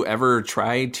you ever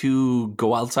try to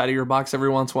go outside of your box every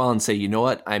once in a while and say, you know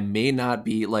what, I may not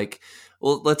be like,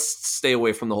 well, let's stay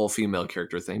away from the whole female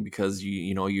character thing, because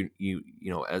you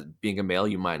know, as being a male,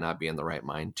 you might not be in the right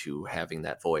mind to having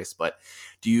that voice. But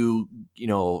do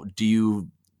you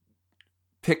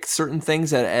pick certain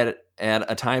things at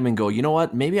a time and go, you know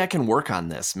what, maybe I can work on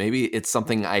this. Maybe it's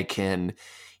something I can,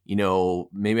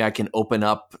 maybe I can open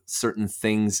up certain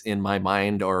things in my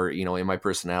mind or, in my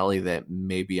personality that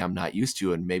maybe I'm not used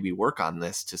to, and maybe work on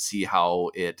this to see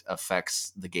how it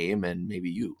affects the game and maybe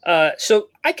you. So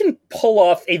I can pull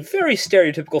off a very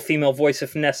stereotypical female voice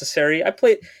if necessary. I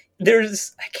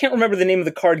can't remember the name of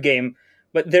the card game,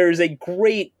 but there's a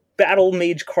great battle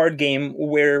mage card game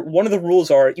where one of the rules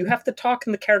are you have to talk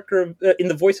in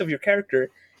the voice of your character.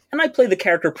 And I play the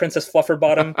character Princess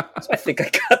Flufferbottom, so I think I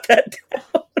got that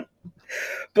down.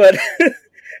 But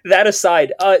that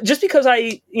aside, just because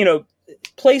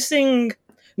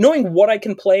knowing what I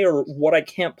can play or what I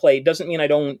can't play doesn't mean I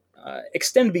don't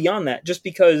extend beyond that. Just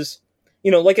because,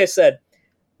 like I said,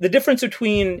 the difference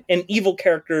between an evil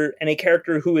character and a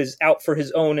character who is out for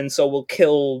his own and so will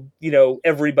kill,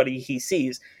 everybody he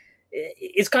sees,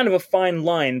 is kind of a fine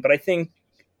line. But I think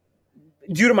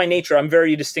due to my nature, I'm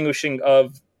very distinguishing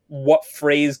of what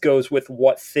phrase goes with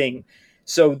what thing.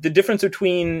 So the difference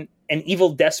between an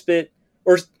evil despot,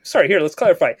 let's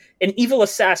clarify, an evil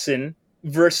assassin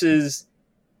versus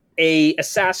a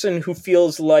assassin who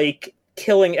feels like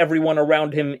killing everyone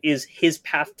around him is his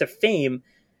path to fame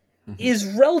is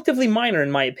relatively minor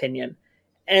in my opinion.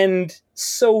 And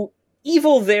so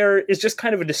evil there is just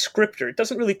kind of a descriptor. It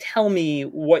doesn't really tell me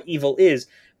what evil is,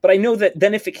 but I know that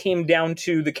then if it came down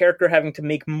to the character having to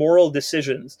make moral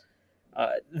decisions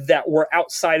that were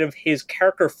outside of his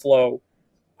character flow,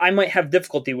 I might have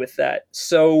difficulty with that.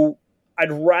 So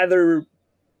I'd rather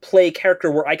play a character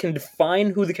where I can define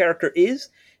who the character is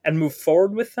and move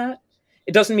forward with that.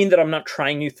 It doesn't mean that I'm not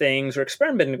trying new things or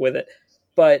experimenting with it,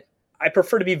 but I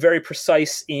prefer to be very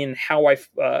precise in how I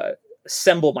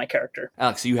assemble my character.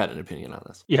 Alex, you had an opinion on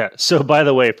this. Yeah. So, by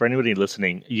the way, for anybody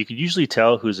listening, you could usually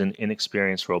tell who's an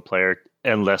inexperienced role player,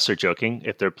 unless they're joking,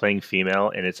 if they're playing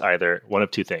female, and it's either one of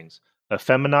two things: a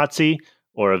feminazi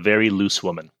or a very loose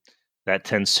woman. That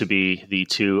tends to be the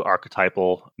two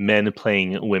archetypal men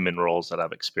playing women roles that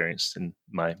I've experienced in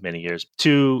my many years.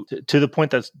 To the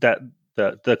point that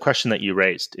the question that you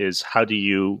raised is, how do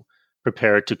you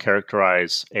prepare to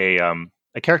characterize a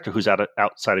character who's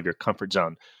outside of your comfort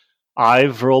zone?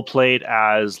 I've role played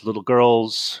as little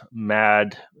girls,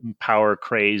 mad, power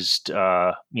crazed,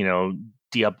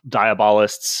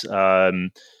 diabolists,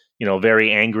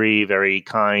 very angry, very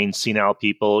kind, senile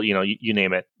people. You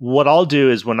name it. What I'll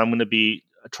do is when I'm going to be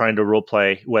trying to role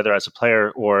play, whether as a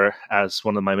player or as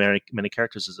one of my many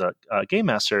characters as a game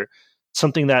master,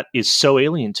 something that is so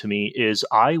alien to me is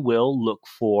I will look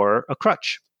for a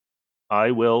crutch.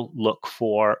 I will look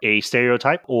for a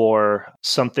stereotype or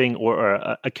something, or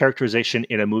a characterization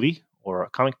in a movie or a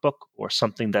comic book or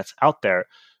something that's out there,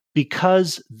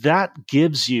 because that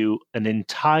gives you an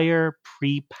entire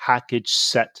pre-packaged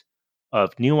set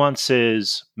of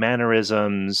nuances,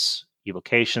 mannerisms,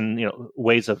 evocation,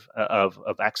 ways of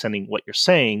accenting what you're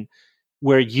saying,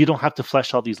 where you don't have to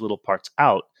flesh all these little parts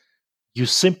out. You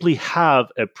simply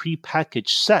have a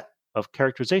pre-packaged set of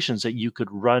characterizations that you could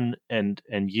run and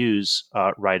use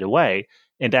right away.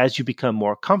 And as you become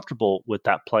more comfortable with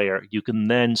that player, you can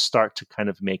then start to kind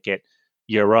of make it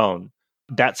your own.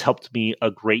 That's helped me a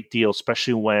great deal,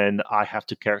 especially when I have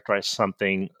to characterize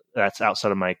something that's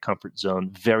outside of my comfort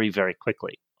zone very, very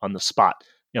quickly on the spot.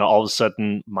 All of a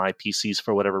sudden, my PCs,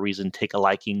 for whatever reason, take a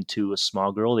liking to a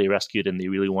small girl they rescued and they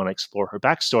really want to explore her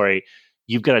backstory.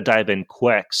 You've got to dive in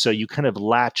quick. So you kind of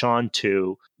latch on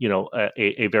to,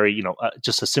 a very,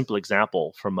 just a simple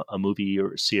example from a movie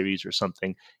or a series or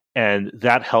something. And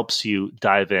that helps you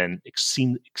dive in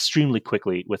extremely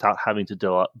quickly without having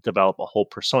to develop a whole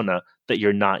persona that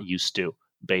you're not used to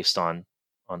based on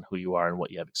who you are and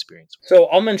what you have experienced with. So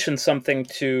I'll mention something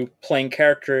to playing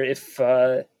character. If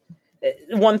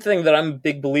one thing that I'm a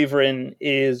big believer in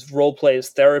is role play as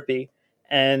therapy.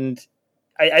 And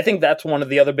I think that's one of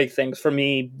the other big things. For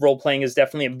me, role-playing is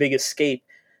definitely a big escape.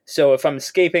 So if I'm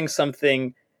escaping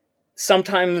something,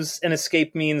 sometimes an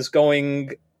escape means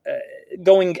going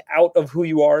out of who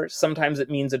you are. Sometimes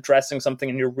it means addressing something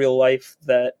in your real life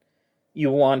that you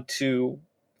want to,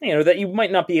 that you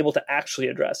might not be able to actually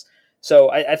address. So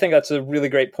I think that's a really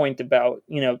great point about,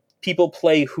 people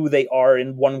play who they are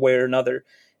in one way or another.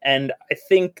 And I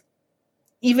think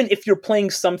even if you're playing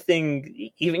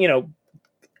something, even,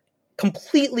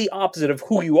 completely opposite of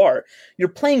who you are, you're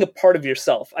playing a part of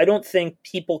yourself. I don't think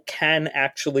people can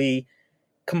actually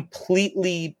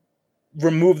completely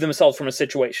remove themselves from a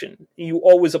situation. You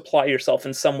always apply yourself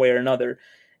in some way or another,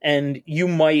 and you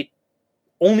might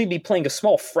only be playing a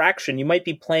small fraction. You might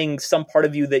be playing some part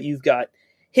of you that you've got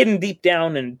hidden deep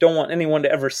down and don't want anyone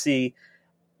to ever see.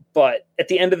 But at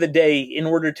the end of the day, in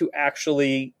order to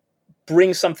actually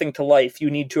bring something to life,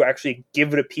 you need to actually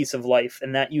give it a piece of life,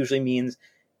 and that usually means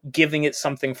giving it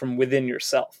something from within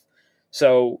yourself.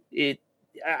 So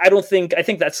I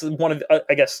think that's one of,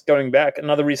 I guess, going back,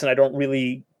 another reason I don't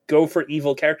really go for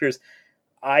evil characters.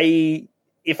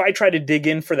 If I try to dig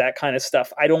in for that kind of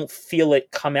stuff, I don't feel it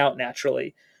come out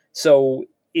naturally. So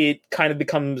it kind of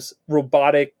becomes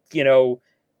robotic,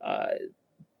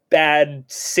 bad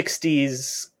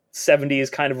 60s,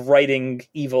 70s kind of writing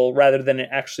evil rather than it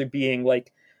actually being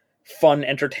like fun,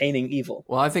 entertaining evil.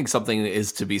 Well, I think something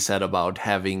is to be said about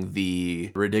having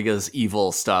the ridiculous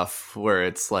evil stuff where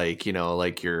it's like,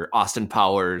 like your Austin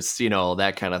Powers,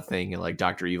 that kind of thing, and like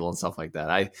Dr. Evil and stuff like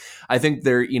that. I think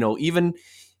they're, even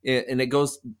And it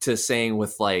goes to saying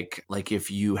with like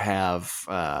if you have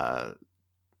a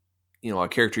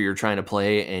character you're trying to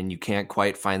play and you can't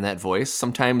quite find that voice,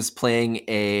 sometimes playing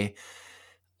a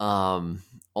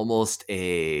almost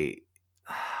a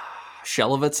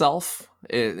shell of itself,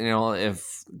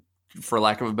 if for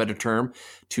lack of a better term,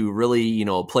 to really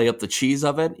play up the cheese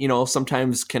of it,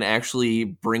 sometimes can actually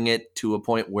bring it to a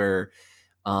point where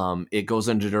it goes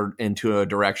into a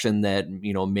direction that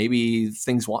maybe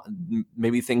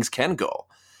things can go.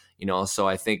 So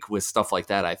I think with stuff like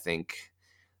that, I think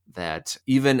that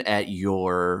even at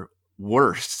your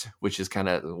worst, which is kind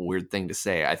of a weird thing to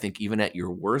say, I think even at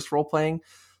your worst role playing,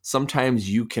 sometimes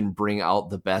you can bring out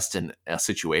the best in a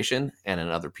situation and in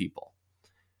other people.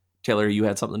 Taylor, you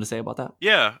had something to say about that?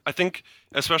 Yeah, I think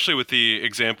especially with the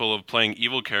example of playing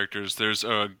evil characters, there's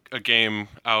a game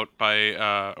out by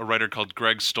a writer called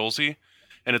Greg Stolze,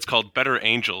 and it's called Better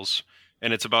Angels,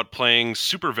 and it's about playing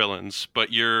supervillains,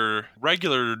 but you're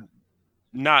regular,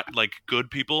 not like good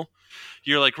people.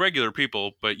 You're like regular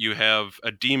people, but you have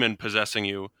a demon possessing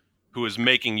you who is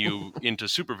making you into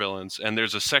supervillains. And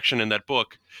there's a section in that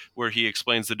book where he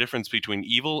explains the difference between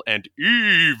evil and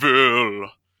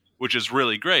evil, which is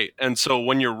really great. And so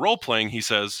when you're role playing, he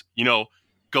says,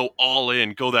 go all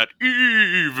in, go that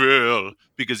evil,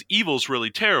 because evil's really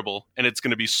terrible and it's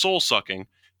going to be soul sucking.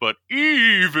 But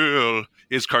evil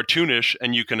is cartoonish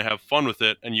and you can have fun with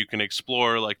it and you can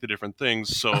explore like the different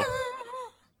things. So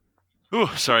ooh,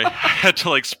 sorry. I had to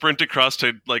like sprint across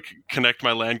to like connect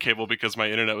my LAN cable because my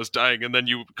internet was dying, and then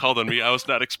you called on me. I was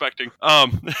not expecting.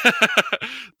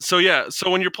 So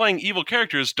when you're playing evil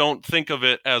characters, don't think of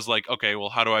it as like, okay, well,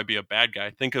 how do I be a bad guy?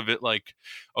 Think of it like,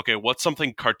 okay, what's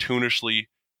something cartoonishly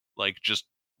like just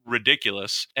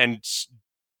ridiculous, and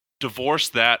divorce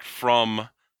that from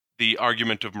the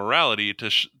argument of morality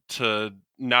to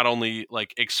not only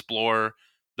like explore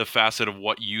the facet of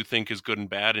what you think is good and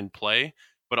bad in play,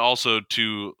 but also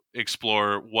to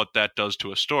explore what that does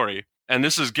to a story. And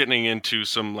this is getting into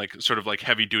some like sort of like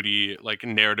heavy duty like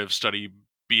narrative study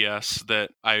BS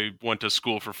that I went to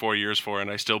school for 4 years for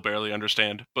and I still barely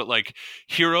understand. But like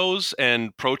heroes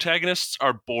and protagonists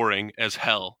are boring as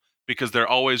hell because they're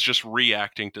always just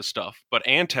reacting to stuff. But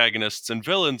antagonists and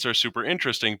villains are super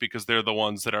interesting because they're the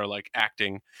ones that are like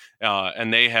acting,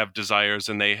 and they have desires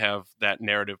and they have that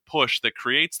narrative push that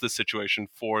creates the situation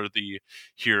for the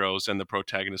heroes and the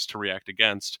protagonists to react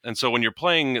against. And so when you're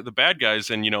playing the bad guys,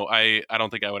 and I don't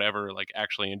think I would ever like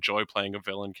actually enjoy playing a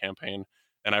villain campaign,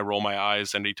 and I roll my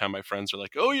eyes anytime my friends are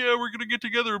like, oh yeah, we're gonna get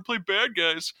together and play bad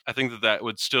guys. I think that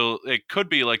would still, it could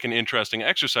be like an interesting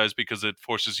exercise because it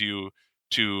forces you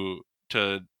to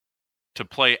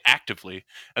play actively,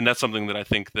 and that's something that I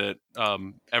think that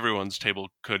everyone's table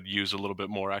could use a little bit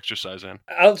more exercise in.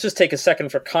 I'll just take a second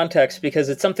for context because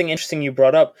it's something interesting you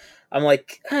brought up. I'm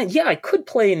like, yeah, I could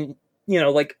play in,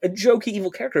 like a jokey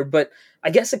evil character, but I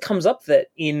guess it comes up that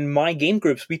in my game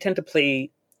groups we tend to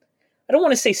play, I don't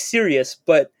want to say serious,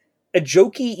 but a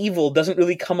jokey evil doesn't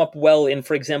really come up well in,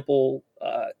 for example,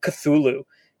 Cthulhu.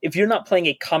 If you're not playing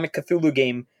a comic Cthulhu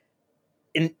game,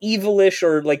 an evilish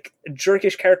or like a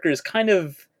jerkish character is kind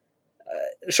of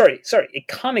a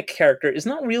comic character is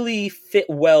not really fit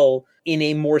well in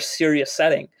a more serious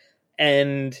setting.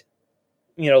 And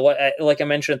like I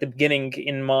mentioned at the beginning,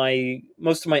 in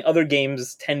most of my other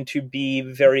games tend to be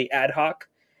very ad hoc,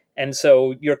 and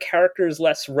so your character is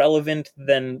less relevant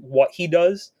than what he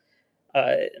does.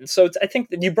 And so I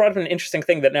think that you brought up an interesting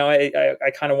thing that now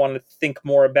I kind of want to think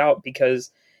more about,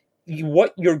 because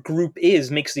what your group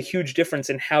is makes a huge difference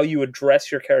in how you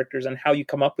address your characters and how you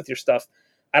come up with your stuff.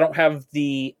 I don't have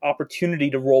the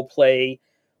opportunity to role play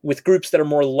with groups that are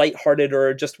more lighthearted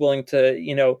or just willing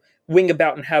to, wing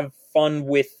about and have fun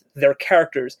with their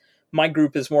characters. My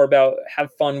group is more about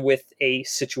have fun with a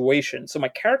situation. So my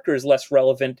character is less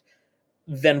relevant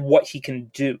than what he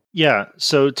can do. Yeah.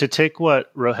 So to take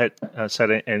what Rohit said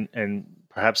and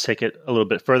perhaps take it a little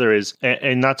bit further is,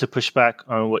 and not to push back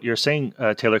on what you're saying,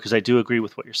 Taylor, because I do agree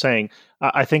with what you're saying.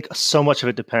 I think so much of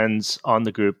it depends on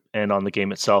the group and on the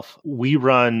game itself. We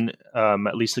run,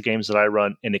 at least the games that I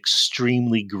run, an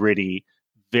extremely gritty,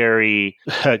 very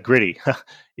gritty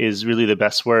is really the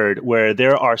best word, where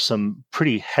there are some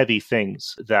pretty heavy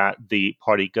things that the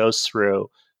party goes through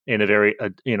in a very,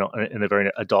 in a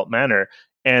very adult manner.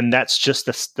 And that's just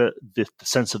the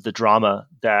sense of the drama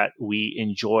that we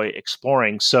enjoy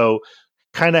exploring. So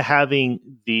kind of having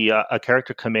a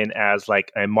character come in as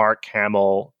like a Mark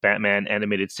Hamill Batman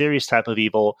animated series type of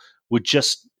evil would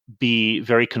just be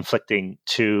very conflicting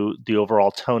to the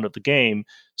overall tone of the game.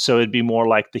 So it'd be more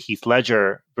like the Heath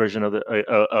Ledger version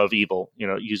of evil,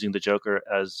 using the Joker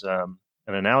as an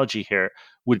analogy here,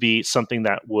 would be something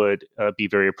that would be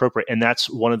very appropriate. And that's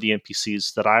one of the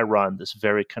NPCs that I run, this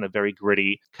very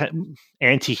gritty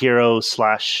anti-hero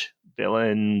slash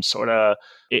villain sort of.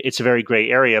 It's a very gray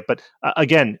area, but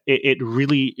again, it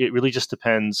really just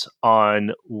depends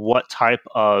on what type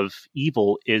of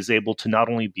evil is able to not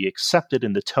only be accepted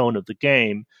in the tone of the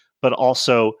game, but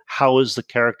also how is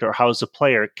the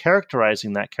player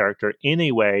characterizing that character in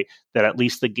a way that at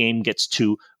least the game gets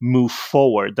to move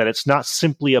forward, that it's not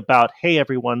simply about, hey,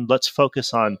 everyone, let's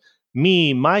focus on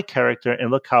me, my character, and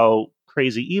look how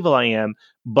crazy evil I am,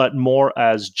 but more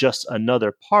as just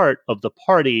another part of the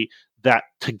party that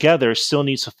together still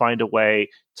needs to find a way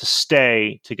to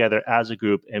stay together as a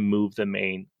group and move the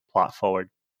main plot forward.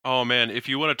 Oh man, if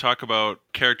you want to talk about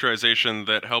characterization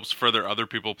that helps further other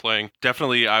people playing,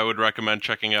 definitely I would recommend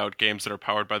checking out games that are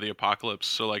powered by the apocalypse.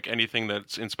 So like anything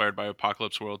that's inspired by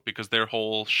Apocalypse World, because their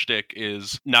whole shtick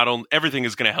is not only everything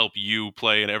is going to help you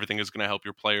play and everything is going to help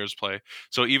your players play.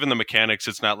 So even the mechanics,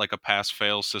 it's not like a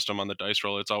pass-fail system on the dice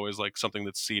roll. It's always like something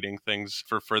that's seeding things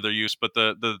for further use. But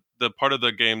the part of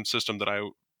the game system that I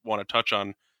want to touch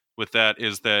on with that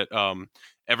is that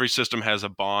every system has a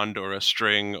bond or a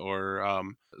string or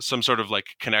some sort of like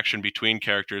connection between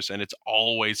characters, and it's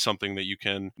always something that you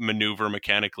can maneuver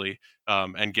mechanically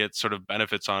and get sort of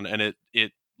benefits on, and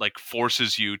it like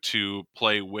forces you to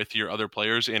play with your other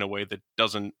players in a way that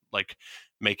doesn't like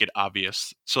make it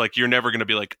obvious. So like you're never going to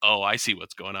be like, oh, I see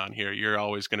what's going on here. You're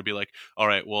always going to be like, all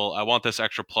right, well, I want this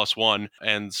extra +1,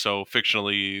 and so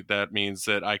fictionally that means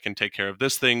that I can take care of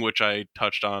this thing which I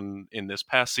touched on in this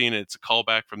past scene. It's a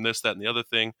callback from this, that, and the other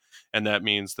thing, and that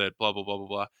means that blah blah blah blah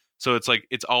blah. So it's like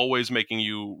it's always making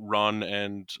you run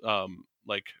and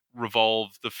like revolve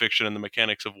the fiction and the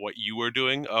mechanics of what you are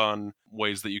doing on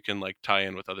ways that you can like tie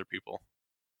in with other people.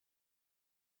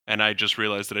 And I just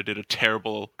realized that I did a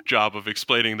terrible job of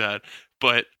explaining that.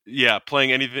 But yeah,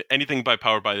 playing anything by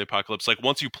Powered by the Apocalypse, like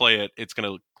once you play it, it's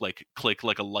gonna like click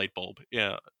like a light bulb,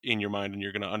 in your mind, and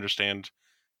you're gonna understand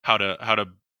how to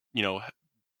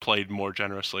play more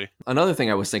generously. Another thing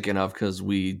I was thinking of, because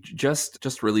we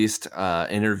just released an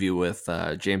interview with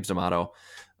James D'Amato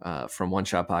from One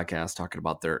Shot Podcast talking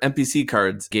about their NPC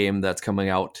cards game that's coming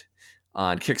out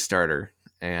on Kickstarter.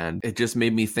 And it just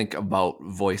made me think about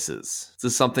voices.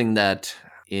 This is something that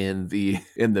in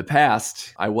the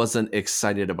past I wasn't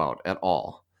excited about at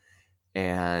all.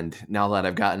 And now that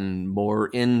I've gotten more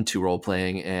into role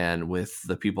playing and with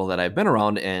the people that I've been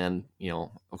around, and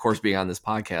of course being on this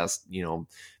podcast, being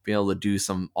able to do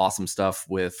some awesome stuff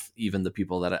with even the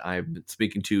people that I've been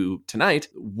speaking to tonight.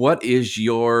 What is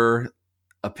your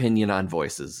opinion on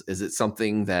voices? Is it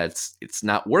something it's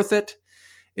not worth it?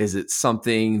 Is it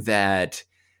something that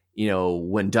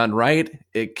when done right,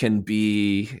 it can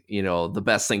be, the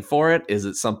best thing for it? Is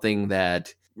it something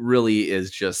that really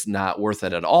is just not worth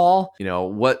it at all?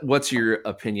 What's your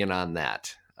opinion on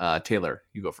that? Taylor,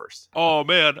 you go first. Oh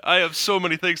man, I have so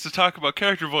many things to talk about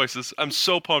character voices. I'm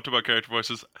so pumped about character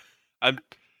voices. I'm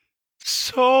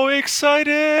so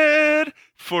excited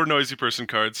for Noisy Person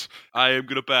cards. I am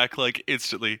going to back like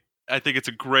instantly. I think it's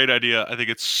a great idea. I think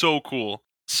it's so cool.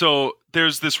 So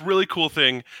there's this really cool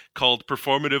thing called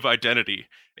performative identity,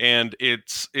 and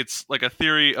it's like a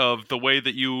theory of the way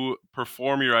that you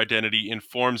perform your identity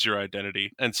informs your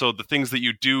identity. And so the things that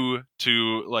you do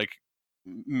to like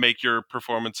make your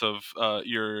performance of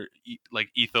your like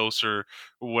ethos or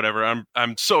whatever.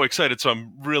 I'm so excited, so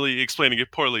I'm really explaining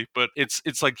it poorly, but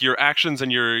it's like your actions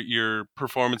and your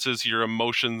performances, your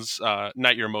emotions,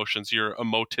 not your emotions, your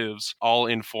emotives all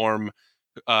inform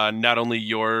not only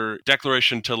your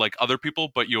declaration to like other people,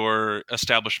 but your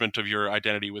establishment of your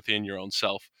identity within your own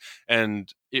self.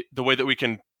 And the way that we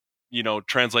can,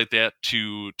 translate that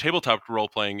to tabletop role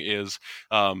playing is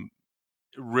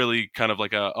really kind of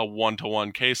like a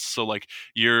one-to-one case. So like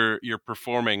you're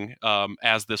performing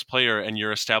as this player, and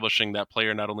you're establishing that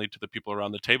player not only to the people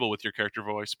around the table with your character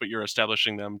voice, but you're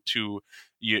establishing them to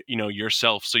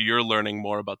yourself. So you're learning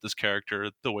more about this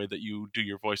character, the way that you do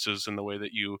your voices and the way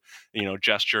that you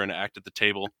gesture and act at the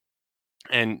table.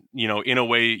 And in a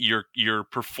way you're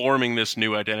performing this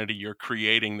new identity, you're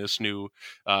creating this new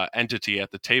entity at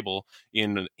the table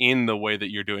in the way that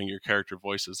you're doing your character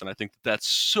voices. And I think that's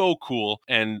so cool.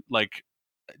 And like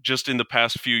just in the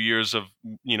past few years of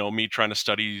me trying to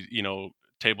study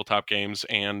tabletop games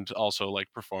and also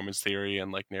like performance theory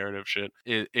and like narrative shit,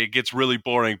 it gets really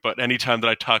boring. But anytime that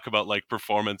I talk about like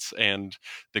performance and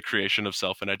the creation of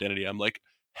self and identity, I'm like,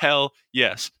 hell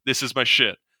yes, this is my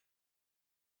shit.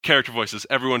 Character voices,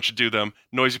 everyone should do them.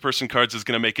 Noisy Person cards is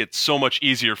going to make it so much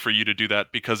easier for you to do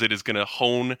that, because it is going to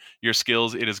hone your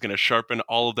skills. It is going to sharpen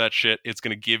all of that shit. It's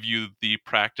going to give you the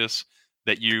practice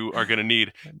that you are going to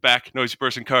need. Back noisy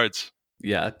person cards.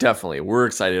 Yeah, definitely. We're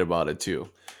excited about it too.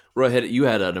 Rohit, you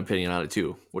had an opinion on it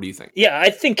too. What do you think? Yeah, I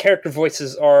think character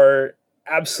voices are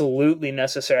absolutely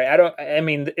necessary.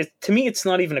 To me, it's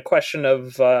not even a question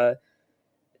of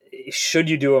should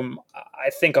you do them. I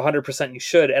think 100% you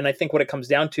should. And I think what it comes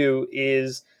down to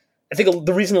is, I think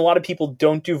the reason a lot of people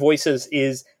don't do voices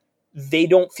is they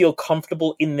don't feel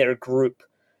comfortable in their group.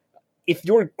 If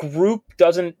your group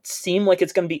doesn't seem like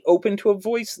it's going to be open to a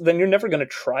voice, then you're never going to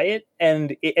try it.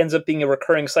 And it ends up being a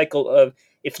recurring cycle of,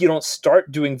 if you don't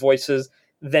start doing voices,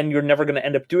 then you're never going to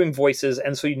end up doing voices.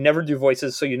 And so you never do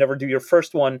voices, so you never do your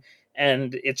first one,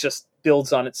 and it just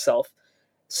builds on itself.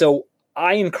 So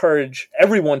I encourage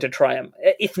everyone to try them.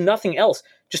 If nothing else,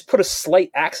 just put a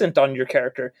slight accent on your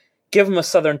character. Give them a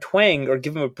southern twang, or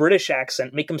give them a British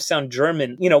accent. Make them sound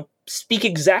German. Speak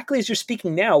exactly as you're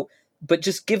speaking now, but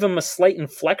just give them a slight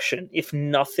inflection, if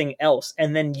nothing else,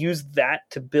 and then use that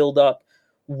to build up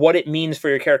what it means for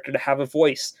your character to have a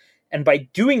voice. And by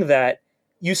doing that,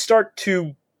 you start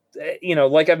to,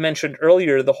 like I've mentioned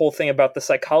earlier, the whole thing about the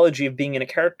psychology of being in a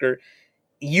character.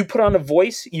 You put on a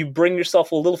voice, you bring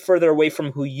yourself a little further away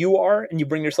from who you are, and you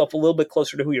bring yourself a little bit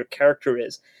closer to who your character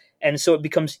is. And so it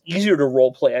becomes easier to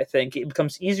role play, I think. It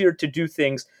becomes easier to do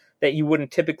things that you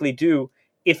wouldn't typically do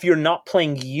if you're not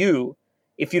playing you,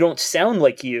 if you don't sound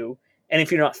like you, and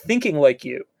if you're not thinking like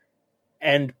you.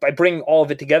 And by bringing all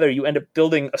of it together, you end up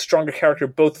building a stronger character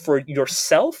both for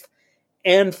yourself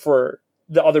and for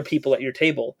the other people at your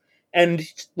table. And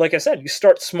like I said, you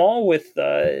start small with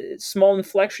small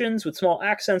inflections, with small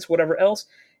accents, whatever else,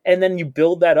 and then you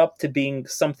build that up to being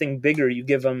something bigger. You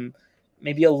give them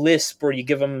maybe a lisp, or you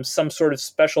give them some sort of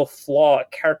special flaw,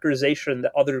 characterization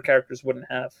that other characters wouldn't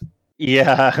have.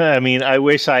 Yeah, I mean, I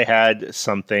wish I had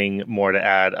something more to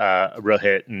add.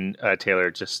 Rohit and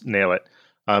Taylor just nail it.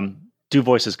 Do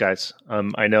voices, guys.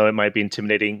 I know it might be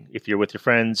intimidating if you're with your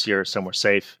friends, you're somewhere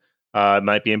safe. It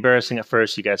might be embarrassing at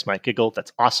first. You guys might giggle.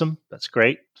 That's awesome. That's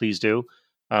great. Please do.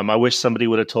 I wish somebody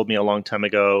would have told me a long time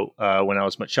ago when I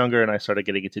was much younger and I started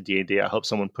getting into D&D. I hope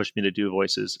someone pushed me to do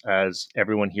voices, as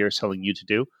everyone here is telling you to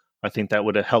do. I think that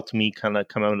would have helped me kind of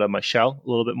come out of my shell a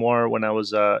little bit more when I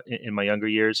was in my younger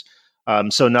years.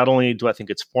 So not only do I think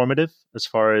it's formative as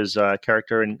far as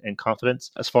character and confidence,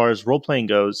 as far as role-playing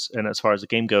goes, and as far as the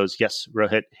game goes, yes,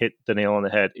 Rohit hit the nail on the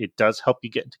head. It does help you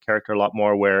get into character a lot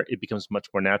more, where it becomes much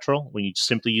more natural when you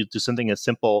simply do something as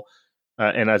simple,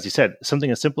 and as you said,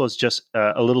 something as simple as just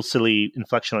a little silly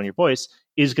inflection on your voice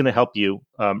is going to help you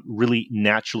really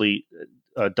naturally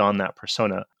don that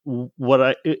persona.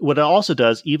 What it also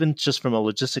does, even just from a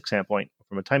logistics standpoint,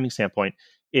 from a timing standpoint,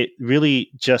 it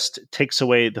really just takes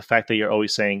away the fact that you're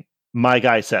always saying, my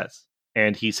guy says,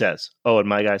 and he says, oh, and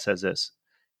my guy says this.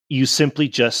 You simply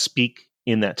just speak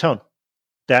in that tone.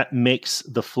 That makes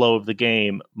the flow of the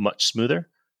game much smoother,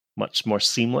 much more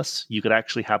seamless. You could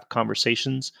actually have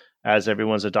conversations as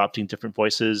everyone's adopting different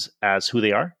voices as who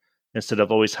they are, instead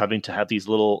of always having to have these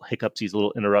little hiccups, these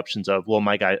little interruptions of, well,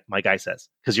 my guy says,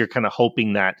 because you're kind of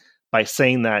hoping that by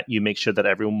saying that, you make sure that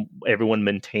everyone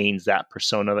maintains that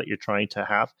persona that you're trying to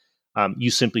have. You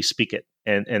simply speak it,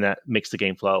 and that makes the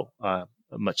game flow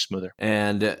much smoother.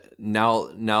 And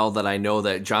now that I know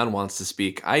that John wants to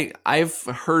speak, I've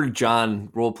heard John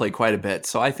roleplay quite a bit,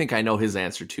 so I think I know his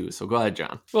answer too. So go ahead,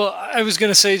 John. Well, I was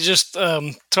going to say, just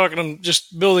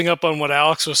just building up on what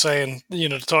Alex was saying,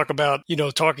 to talk about,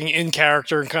 talking in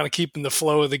character and kind of keeping the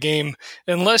flow of the game.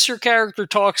 Unless your character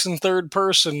talks in third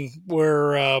person,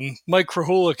 where Mike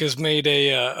Krahulik has made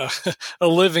a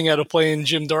living out of playing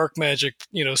Jim Darkmagic,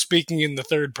 speaking in the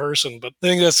third person. But I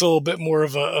think that's a little bit more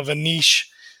of a niche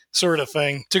sort of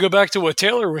thing. To go back to what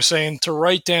Taylor was saying, to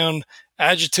write down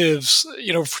adjectives,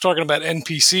 if we're talking about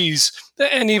NPCs,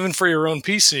 and even for your own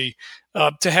PC,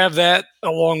 to have that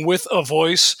along with a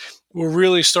voice will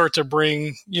really start to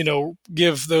bring,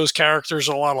 give those characters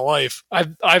a lot of life.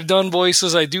 I've done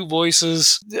voices, I do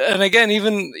voices, and again,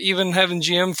 even having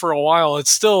GM for a while,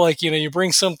 it's still like, you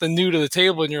bring something new to the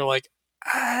table and you're like,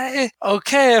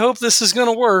 okay, I hope this is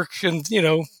going to work. And,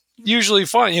 usually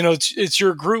fine. It's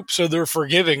your group, so they're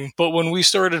forgiving. But when we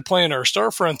started playing our Star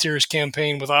Frontiers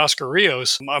campaign with Oscar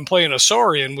Rios, I'm playing a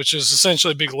Saurian, which is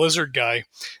essentially a big lizard guy.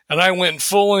 And I went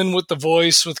full in with the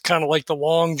voice, with kind of like the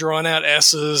long drawn out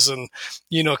S's and,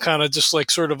 kind of just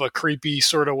like sort of a creepy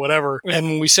sort of whatever. And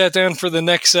when we sat down for the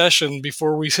next session,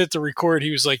 before we hit the record, he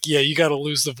was like, yeah, you got to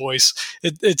lose the voice.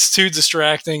 It's too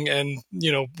distracting, and,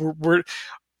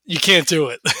 you can't do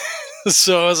it.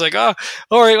 So I was like, all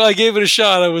right, well, I gave it a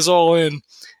shot. I was all in.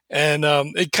 And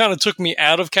it kind of took me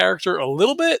out of character a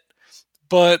little bit,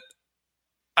 but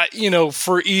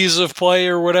for ease of play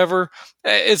or whatever,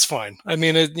 it's fine. I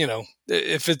mean,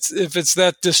 if it's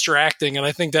that distracting, and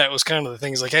I think that was kind of the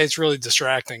thing, is like, hey, it's really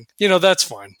distracting, that's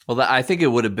fine. Well, I think it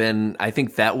would have been, I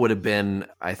think that would have been,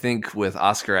 I think with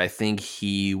Oscar, I think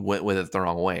he went with it the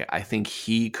wrong way. I think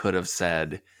he could have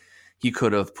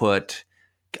put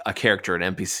a character,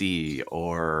 an NPC,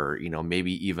 or,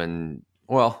 maybe even,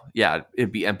 well, yeah,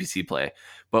 it'd be NPC play,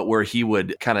 but where he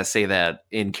would kind of say that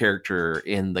in character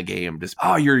in the game, just,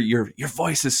 oh, your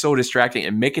voice is so distracting,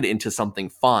 and make it into something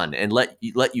fun and let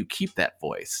you keep that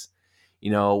voice,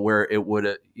 where it would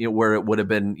have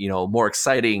been, more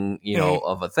exciting,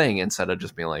 of a thing, instead of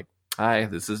just being like, hi,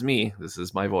 this is me, this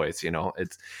is my voice.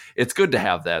 It's good to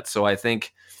have that. So I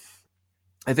think,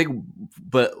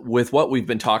 but with what we've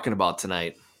been talking about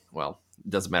tonight, well, it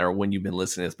doesn't matter when you've been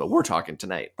listening to this, but we're talking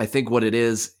tonight. I think what it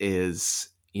is,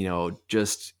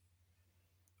 just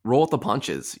roll with the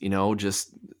punches,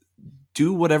 just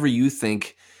do whatever you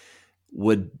think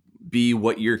would be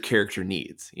what your character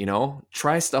needs,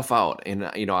 try stuff out. And,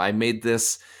 I made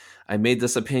this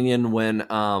opinion when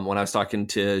I was talking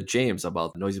to James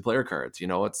about the noisy player cards.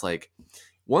 It's like,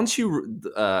 once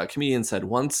comedian said,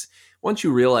 once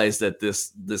you realize that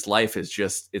this life is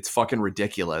just, it's fucking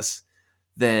ridiculous,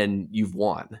 then you've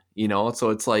won, so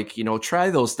it's like, try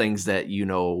those things that,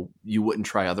 you wouldn't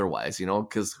try otherwise,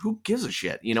 because who gives a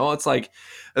shit, it's like,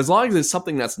 as long as it's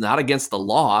something that's not against the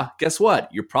law, guess what,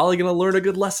 you're probably going to learn a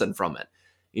good lesson from it,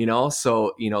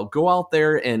 so, go out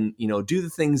there and, do the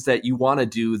things that you want to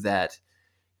do that,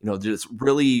 just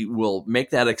really will make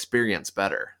that experience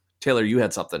better. Taylor, you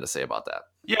had something to say about that.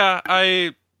 Yeah,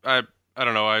 I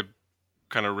don't know, I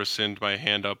kind of rescind my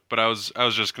hand up, but I was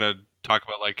just gonna talk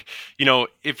about, like,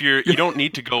 if you don't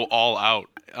need to go all out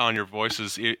on your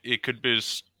voices. It could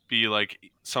just be like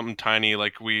something tiny,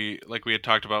 like we had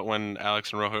talked about when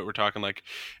Alex and Rohit were talking, like,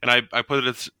 and I put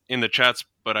it in the chats,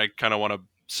 but I kind of want to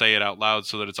say it out loud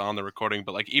so that it's on the recording.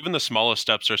 But like, even the smallest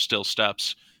steps are still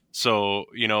steps. So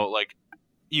like,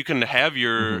 you can have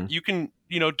your you can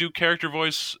do character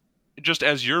voice just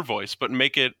as your voice, but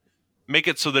make it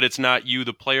so that it's not you,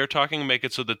 the player, talking. Make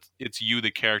it so that it's you,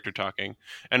 the character, talking.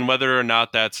 And whether or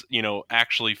not that's,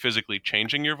 actually physically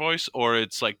changing your voice, or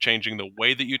it's like changing the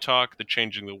way that you talk,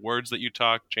 changing the words that you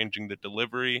talk, changing the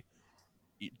delivery,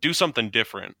 do something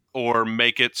different, or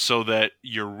make it so that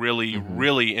you're really,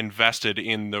 really invested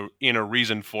in a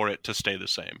reason for it to stay the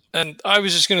same. And I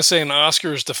was just going to say, in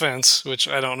Oscar's defense, which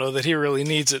I don't know that he really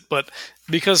needs it, but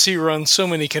because he runs so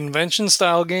many convention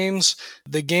style games,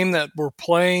 the game that we're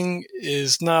playing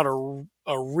is not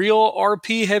a real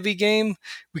RP heavy game.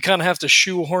 We kind of have to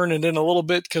shoehorn it in a little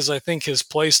bit, because I think his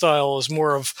play style is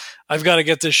more of, I've got to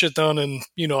get this shit done, and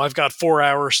I've got 4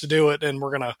 hours to do it, and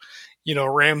we're gonna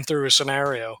ram through a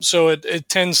scenario. So it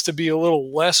tends to be a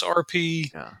little less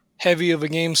RP heavy of a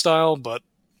game style, but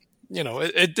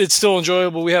it's still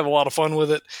enjoyable. We have a lot of fun with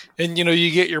it, and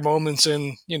you get your moments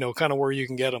in kind of where you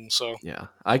can get them. So yeah,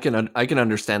 I can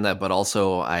understand that, but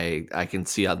also I can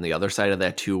see on the other side of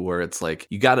that too, where it's like,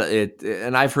 you gotta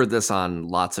and I've heard this on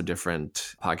lots of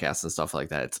different podcasts and stuff like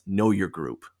that. It's know your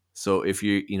group. So if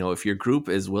if your group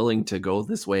is willing to go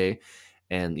this way,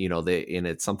 and and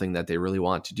it's something that they really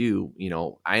want to do,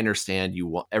 I understand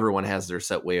everyone has their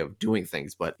set way of doing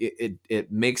things, but it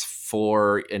makes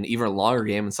for an even longer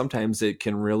game, and sometimes it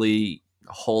can really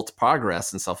halt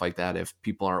progress and stuff like that if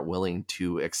people aren't willing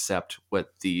to accept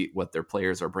what their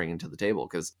players are bringing to the table.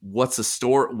 Because what's a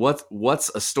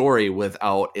story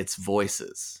without its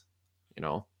voices,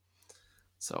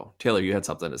 So, Taylor, you had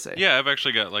something to say. Yeah, I've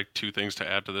actually got like 2 things to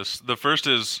add to this. The first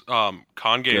is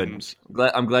con games.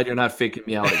 I'm glad you're not faking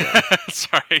me out again.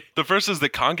 Sorry. The first is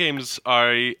that con games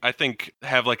I think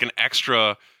have like an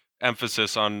extra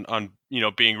emphasis on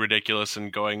being ridiculous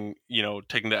and going,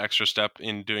 taking the extra step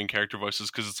in doing character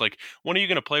voices, because it's like, when are you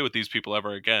going to play with these people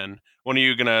ever again? When are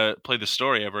you going to play the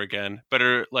story ever again?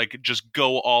 Better like just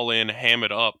go all in, ham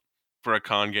it up for a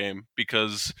con game,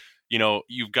 because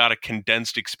you've got a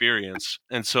condensed experience.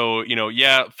 And so,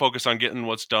 focus on getting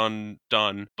what's done,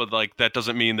 but like, that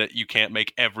doesn't mean that you can't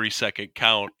make every second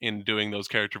count in doing those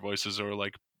character voices, or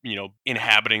like,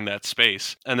 inhabiting that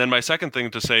space. And then my second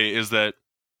thing to say is that,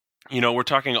 we're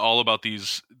talking all about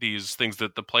these things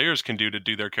that the players can do to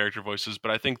do their character voices,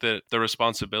 but I think that the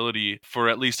responsibility for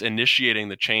at least initiating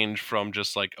the change from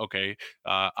just like, okay,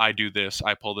 I do this,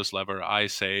 I pull this lever, I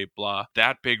say blah,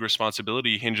 that big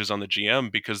responsibility hinges on the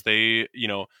GM, because they,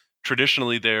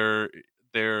 traditionally they're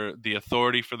the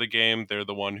authority for the game. They're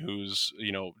the one who's,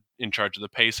 in charge of the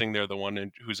pacing. They're the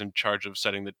one who's in charge of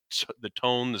setting the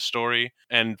tone, the story.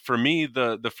 And for me,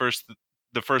 the first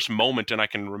the first moment, and I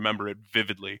can remember it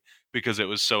vividly because it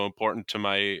was so important to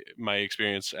my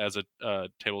experience as a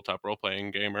tabletop role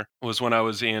playing gamer, was when I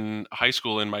was in high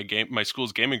school in my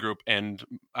school's gaming group, and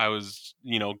I was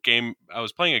I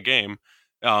was playing a game,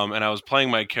 and I was playing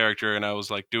my character, and I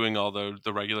was like doing all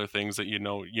the regular things that you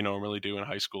normally do in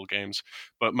high school games,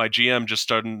 but my GM just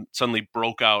suddenly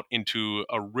broke out into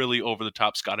a really over the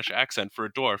top Scottish accent for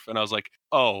a dwarf, and I was like,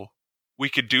 oh, we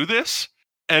could do this,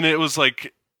 and it was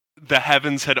like the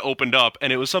heavens had opened up,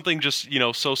 and it was something just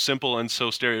so simple and so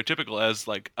stereotypical as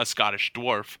like a Scottish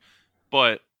dwarf,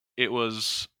 but it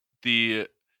was the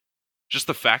just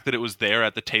the fact that it was there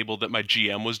at the table that my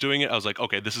GM was doing it. I was like,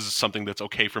 okay, this is something that's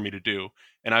okay for me to do,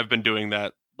 and I've been doing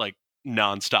that like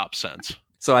nonstop since.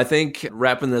 So I think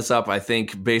wrapping this up, I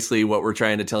think basically what we're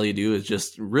trying to tell you to do is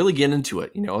just really get into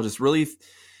it. Just really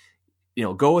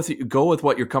go with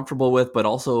what you're comfortable with, but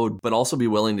also be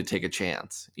willing to take a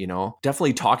chance.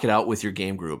 Definitely talk it out with your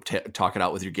game group, talk it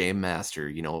out with your game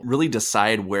master. Really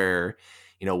decide where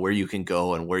you can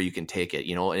go and where you can take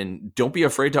it. And don't be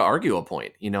afraid to argue a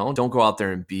point. Don't go out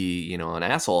there and be an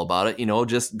asshole about it.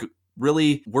 Just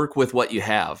really work with what you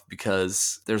have,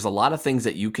 because there's a lot of things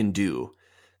that you can do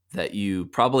that you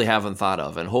probably haven't thought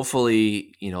of. And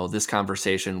hopefully, this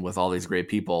conversation with all these great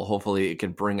people, hopefully it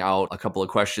can bring out a couple of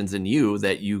questions in you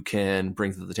that you can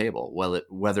bring to the table,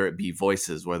 whether it be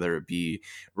voices, whether it be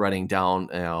writing down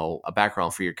a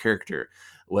background for your character,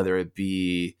 whether it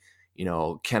be,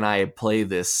 can I play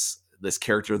this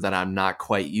character that I'm not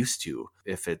quite used to,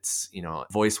 if it's,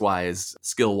 voice wise,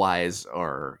 skill wise,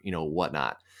 or,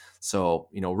 whatnot. So,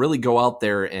 really go out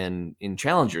there and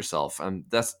challenge yourself.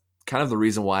 That's kind of the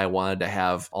reason why I wanted to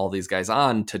have all these guys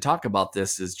on to talk about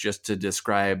this, is just to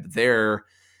describe their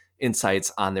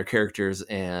insights on their characters,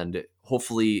 and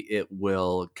hopefully it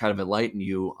will kind of enlighten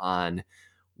you on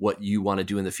what you want to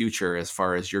do in the future as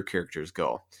far as your characters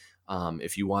go.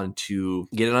 If you want to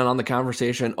get in on the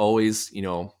conversation, always,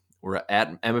 we're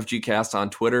at MFG Cast on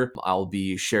Twitter. I'll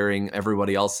be sharing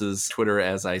everybody else's Twitter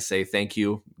as I say thank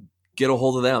you. Get a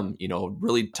hold of them,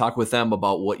 really talk with them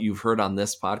about what you've heard on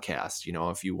this podcast.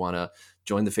 If you want to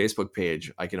join the Facebook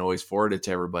page, I can always forward it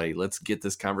to everybody. Let's get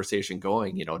this conversation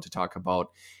going, to talk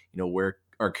about, where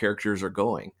our characters are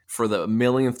going. For the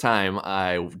millionth time,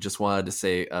 I just wanted to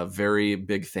say a very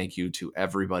big thank you to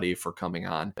everybody for coming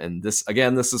on. And this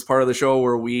is part of the show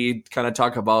where we kind of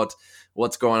talk about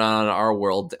what's going on in our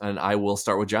world. And I will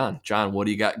start with John. John, what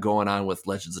do you got going on with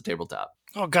Legends of Tabletop?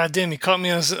 Oh, goddamn, you caught me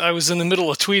as I was in the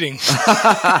middle of tweeting.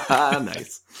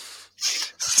 Nice.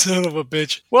 Son of a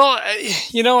bitch. Well,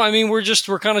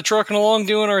 we're kind of trucking along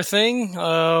doing our thing.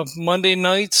 Monday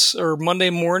nights or Monday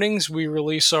mornings, we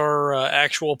release our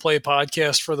actual play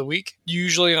podcast for the week.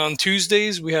 Usually on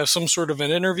Tuesdays, we have some sort of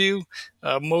an interview.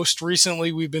 Most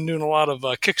recently, we've been doing a lot of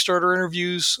Kickstarter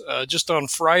interviews. Just on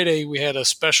Friday, we had a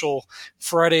special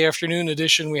Friday afternoon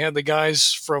edition. We had the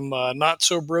guys from Not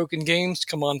So Broken Games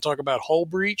come on and talk about Hull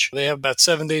Breach. They have about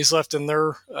 7 days left in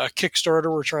their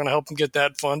Kickstarter. We're trying to help them get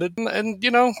that funded. And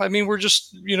we're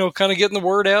just, kind of getting the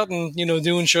word out and,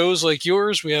 doing shows like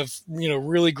yours. We have,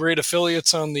 really great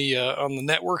affiliates on the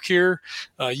network here.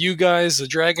 You guys, the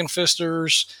Dragon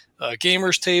Fisters,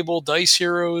 Gamers Table, Dice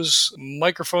Heroes,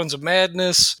 Microphones of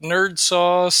Madness, Nerd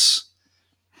Sauce.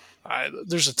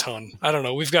 There's a ton. I don't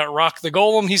know. We've got Rock the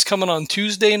Golem. He's coming on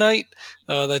Tuesday night.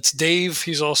 That's Dave.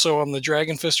 He's also on the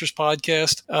Dragon Fisters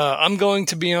podcast. I'm going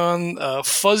to be on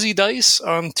Fuzzy Dice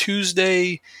on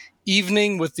Tuesday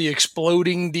evening with the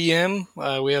Exploding DM.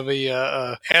 We have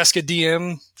a Ask a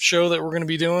DM show that we're going to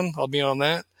be doing. I'll be on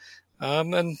that.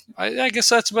 And I guess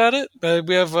that's about it.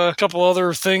 We have a couple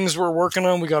other things we're working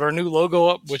on. We got our new logo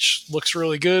up, which looks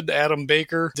really good. Adam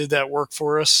Baker did that work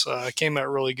for us. Came out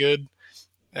really good.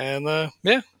 And I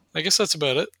guess that's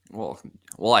about it. Well,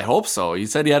 I hope so. You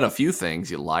said you had a few things,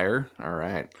 you liar. All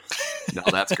right. No,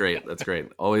 that's great. That's great.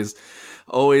 Always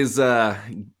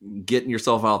getting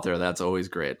yourself out there. That's always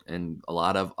great. And a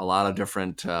lot of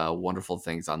different wonderful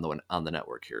things on the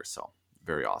network here. So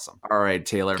very awesome. All right,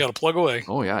 Taylor. Got to plug away.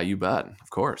 Oh yeah, you bet.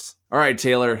 Of course. All right,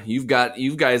 Taylor, you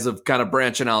guys have kind of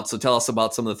branching out. So tell us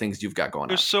about some of the things you've got going on.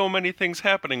 There's so many things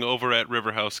happening over at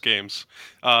Riverhouse Games.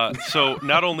 So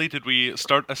not only did we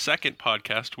start a second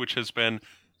podcast, which has been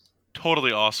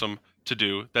totally awesome to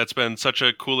do. That's been such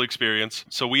a cool experience.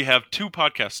 So we have two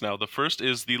podcasts now. The first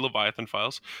is the Leviathan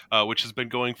Files, which has been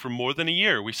going for more than a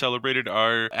year. We celebrated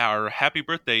our happy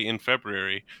birthday in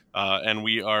February, and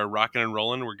we are rocking and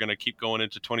rolling. We're going to keep going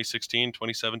into 2016,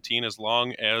 2017, as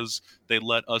long as they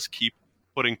let us keep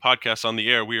putting podcasts on the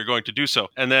air, we are going to do so.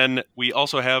 And then we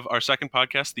also have our second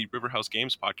podcast, the Riverhouse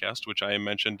Games podcast, which I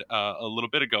mentioned a little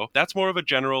bit ago. That's more of a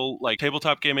general like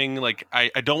tabletop gaming, like I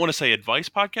don't want to say advice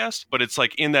podcast, but it's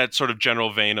like in that sort of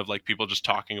general vein of like people just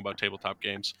talking about tabletop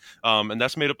games. And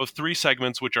that's made up of 3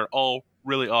 segments, which are all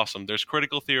really awesome. There's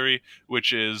Critical Theory,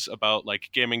 which is about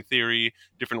like gaming theory,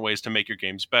 different ways to make your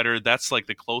games better. That's like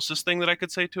the closest thing that I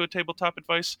could say to a tabletop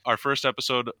advice. Our first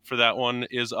episode for that one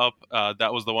is up.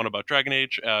 That was the one about Dragon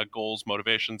Age, goals,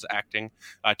 motivations, acting.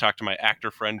 I talked to my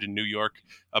actor friend in New York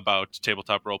about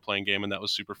tabletop role-playing game, and that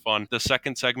was super fun. The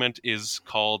second segment is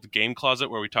called Game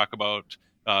Closet, where we talk about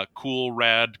cool,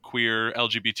 rad, queer,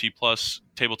 LGBT plus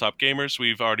tabletop gamers.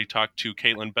 We've already talked to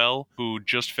Caitlin Bell, who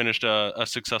just finished a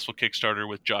successful Kickstarter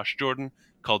with Josh Jordan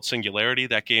called Singularity.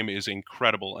 That game is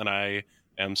incredible, and I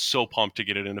am so pumped to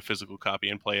get it in a physical copy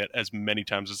and play it as many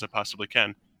times as I possibly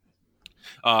can.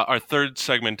 Our third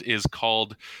segment is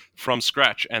called From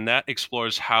Scratch, and that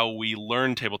explores how we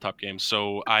learn tabletop games.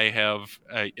 So I have,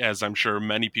 as I'm sure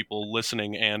many people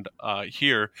listening and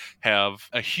here, have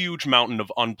a huge mountain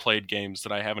of unplayed games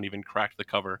that I haven't even cracked the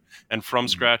cover. And From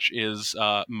Scratch is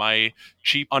my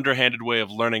cheap, underhanded way of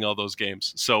learning all those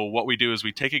games. So what we do is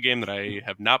we take a game that I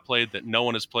have not played, that no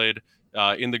one has played,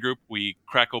 in the group, we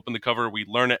crack open the cover, we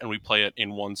learn it, and we play it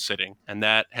in one sitting. And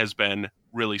that has been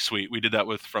really sweet. We did that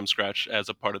with From Scratch as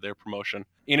a part of their promotion.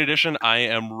 In addition, I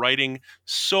am writing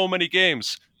so many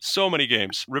games.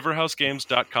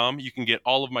 Riverhousegames.com. You can get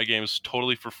all of my games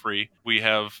totally for free. We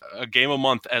have a game a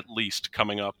month at least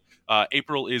coming up.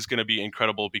 April is going to be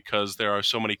incredible because there are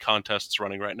so many contests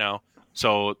running right now.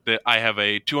 So I have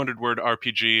a 200-word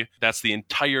RPG. That's the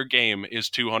entire game is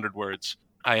 200 words.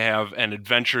 I have an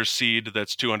adventure seed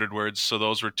that's 200 words, so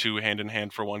those were 2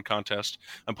 hand-in-hand for one contest.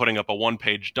 I'm putting up a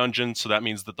 1-page dungeon, so that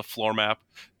means that the floor map,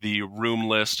 the room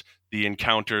list, the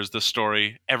encounters, the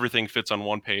story, everything fits on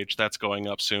 1 page. That's going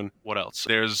up soon. What else?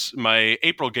 There's my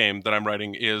April game that I'm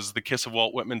writing is The Kiss of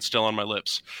Walt Whitman Still on My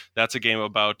Lips. That's a game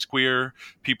about queer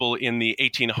people in the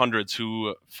 1800s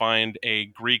who find a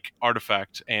Greek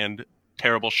artifact and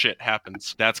terrible shit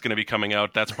happens. That's going to be coming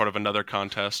out. That's part of another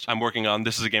contest I'm working on.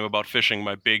 This is a game about fishing,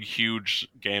 my big, huge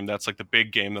game. That's like the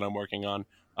big game that I'm working on.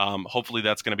 Hopefully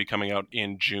that's going to be coming out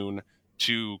in June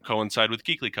to coincide with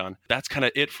GeeklyCon. That's kind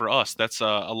of it for us. That's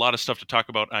a lot of stuff to talk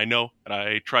about, I know, and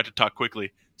I tried to talk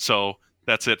quickly. So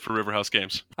that's it for Riverhouse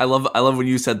Games. I love when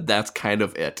you said that's kind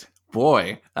of it.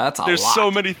 Boy, that's a lot. There's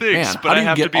so many things, Man, but I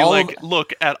have to be like,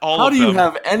 look at all of them. How do you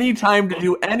have any time to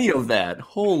do any of that?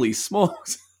 Holy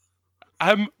smokes.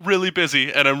 I'm really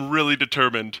busy and I'm really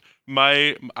determined.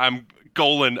 I'm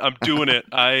goaling. I'm doing it.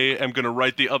 I am going to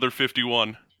write the other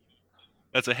 51.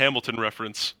 That's a Hamilton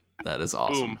reference. That is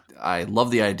awesome. Boom. I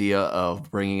love the idea of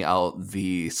bringing out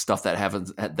the stuff that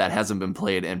hasn't been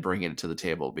played and bringing it to the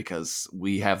table, because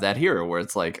we have that here where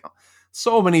it's like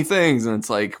so many things and it's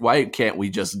like, why can't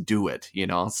we just do it? You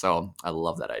know? So I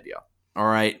love that idea. All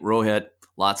right, Rohit,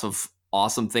 lots of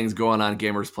awesome things going on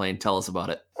Gamers Playing. Tell us about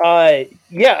it.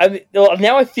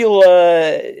 Now I feel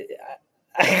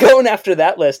going after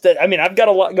that list. I mean, I've got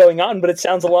a lot going on, but it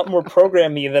sounds a lot more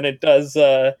programmy than it does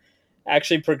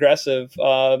actually progressive.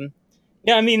 I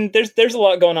mean, there's a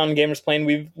lot going on in Gamers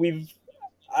Playing.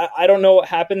 I don't know what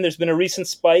happened. There's been a recent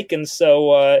spike, and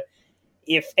so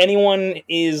if anyone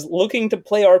is looking to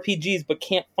play RPGs but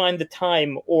can't find the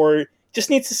time, or just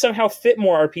needs to somehow fit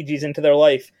more RPGs into their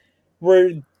life,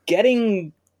 we're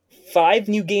getting 5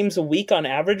 new games a week on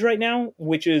average right now,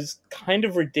 which is kind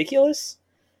of ridiculous.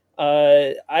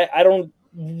 I don't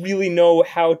really know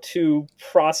how to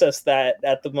process that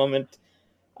at the moment.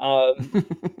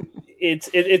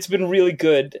 It's been really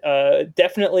good.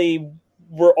 Definitely,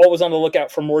 we're always on the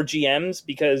lookout for more GMs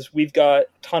because we've got a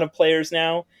ton of players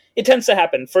now. It tends to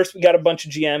happen. First, we got a bunch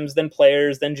of GMs, then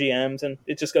players, then GMs, and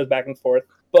it just goes back and forth.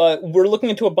 But we're looking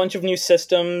into a bunch of new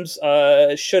systems.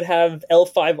 Should have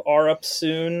L5R up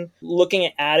soon. Looking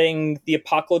at adding the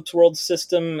Apocalypse World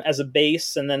system as a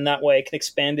base, and then that way I can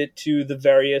expand it to the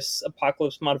various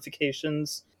Apocalypse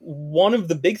modifications. One of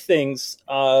the big things,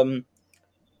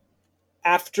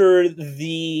 after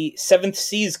the Seventh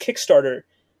Seas Kickstarter,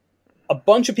 a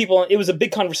bunch of people, it was a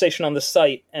big conversation on the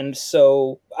site, and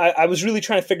so I was really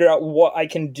trying to figure out what I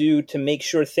can do to make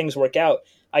sure things work out.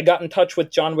 I got in touch with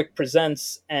John Wick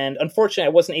Presents, and unfortunately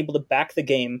I wasn't able to back the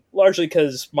game, largely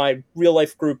because my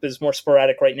real-life group is more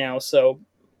sporadic right now, so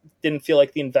didn't feel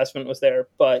like the investment was there.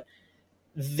 But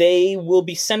they will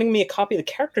be sending me a copy of the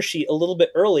character sheet a little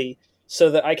bit early so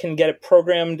that I can get it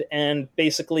programmed, and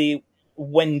basically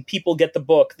when people get the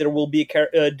book, there will be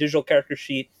a digital character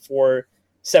sheet for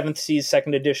 7th Seas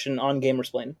 2nd Edition on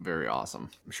Gamersplain. Very awesome.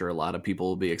 I'm sure a lot of people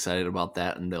will be excited about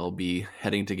that, and they'll be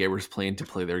heading to Gamersplain to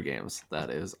play their games.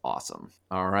 That is awesome.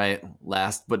 All right,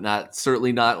 last but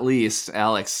certainly not least,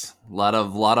 Alex. A lot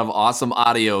of awesome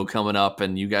audio coming up,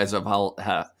 and you guys have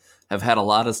had a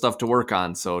lot of stuff to work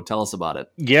on. So tell us about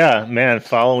it. Yeah, man,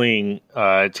 following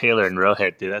Taylor and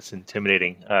Rohit, dude, that's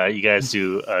intimidating. You guys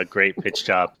do a great pitch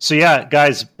job. So yeah,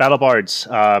 guys, Battlebards,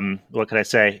 what can I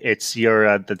say? It's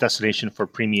your the destination for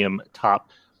premium top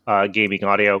gaming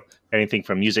audio. Anything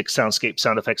from music, soundscape,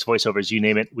 sound effects, voiceovers, you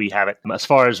name it, we have it. As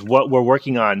far as what we're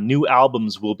working on, new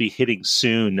albums will be hitting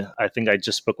soon. I think I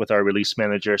just spoke with our release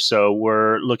manager. So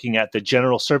we're looking at the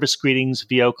general service greetings,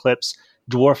 VO clips,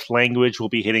 Dwarf Language will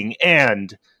be hitting,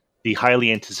 and the highly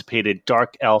anticipated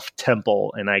Dark Elf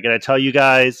Temple. And I gotta tell you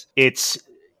guys,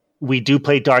 we do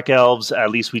play Dark Elves,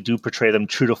 at least we do portray them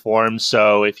true to form.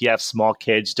 So if you have small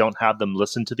kids, don't have them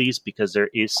listen to these, because there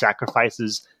is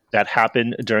sacrifices that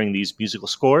happen during these musical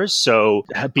scores. So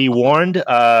be warned,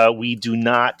 we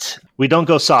don't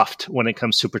go soft when it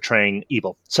comes to portraying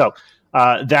evil. So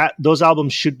those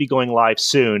albums should be going live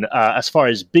soon. As far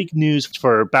as big news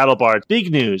for Battlebards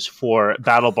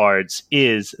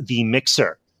is the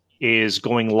mixer is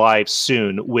going live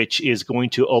soon, which is going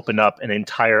to open up an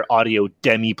entire audio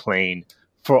demi-plane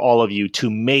for all of you to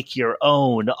make your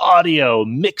own audio,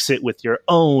 mix it with your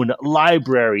own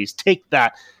libraries, take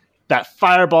that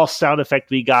fireball sound effect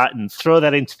we got and throw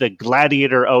that into the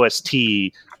Gladiator OST,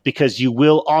 because you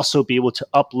will also be able to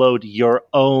upload your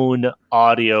own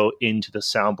audio into the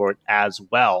soundboard as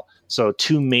well. So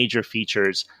 2 major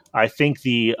features. I think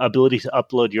the ability to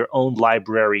upload your own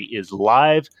library is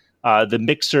live. The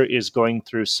mixer is going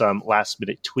through some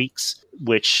last-minute tweaks,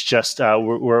 which just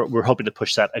we're hoping to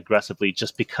push that aggressively,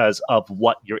 just because of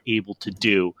what you're able to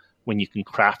do when you can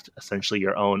craft essentially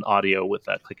your own audio with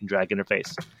a click and drag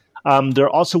interface. There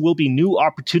also will be new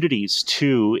opportunities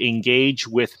to engage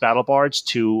with Battlebards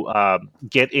to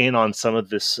get in on some of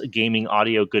this gaming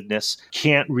audio goodness.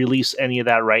 Can't release any of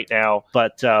that right now,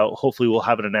 but hopefully we'll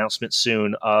have an announcement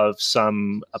soon of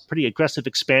some pretty aggressive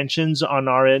expansions on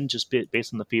our end, just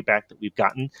based on the feedback that we've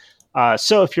gotten.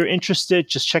 So if you're interested,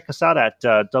 just check us out at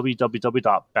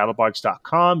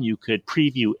www.battlebards.com. You could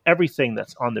preview everything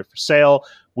that's on there for sale.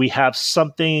 We have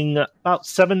something about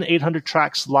 700-800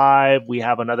 tracks live. We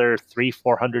have another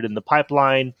 300-400 in the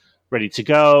pipeline ready to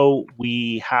go.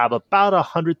 We have about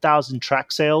 100,000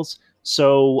 track sales.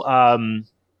 So I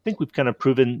think we've kind of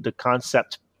proven the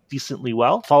concept decently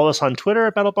well. Follow us on Twitter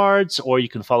at Battlebards, or you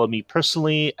can follow me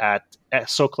personally at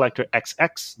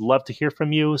SoulCollectorXX. Love to hear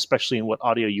from you, especially in what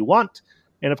audio you want.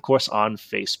 And of course on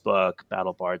Facebook,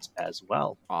 Battlebards as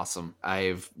well. Awesome.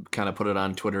 I've kind of put it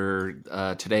on Twitter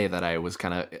today that I was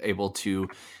kind of able to,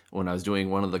 when I was doing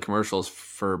one of the commercials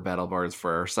for Battlebards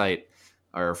for our site,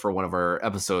 or for one of our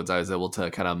episodes, I was able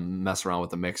to kind of mess around with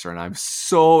the mixer, and I'm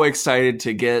so excited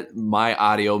to get my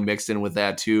audio mixed in with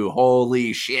that too.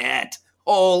 Holy shit.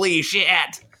 Oh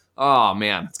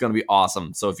man, it's going to be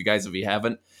awesome. So if you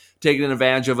haven't taken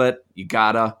advantage of it, you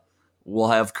gotta. We'll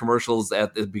have commercials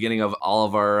at the beginning of all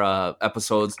of our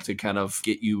episodes to kind of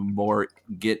getting you more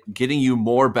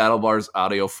Battlebards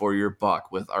audio for your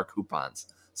buck with our coupons.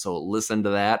 So listen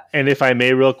to that. And if I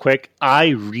may, real quick, I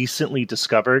recently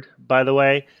discovered, by the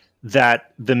way,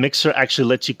 that the mixer actually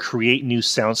lets you create new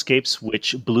soundscapes,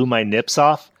 which blew my nips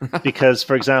off. Because,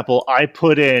 for example, I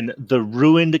put in the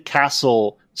ruined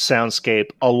castle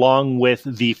soundscape along with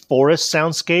the forest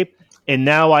soundscape, and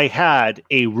now I had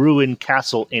a ruined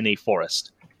castle in a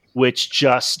forest, which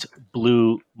just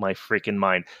blew my freaking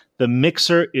mind. The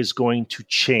mixer is going to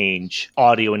change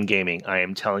audio and gaming. I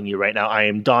am telling you right now. I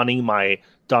am donning my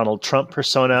Donald Trump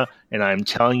persona, and I'm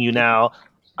telling you now,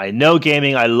 I know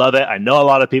gaming. I love it. I know a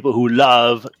lot of people who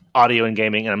love audio and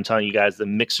gaming, and I'm telling you guys, the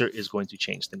mixer is going to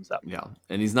change things up. Yeah,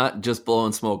 and he's not just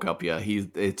blowing smoke up you.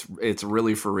 It's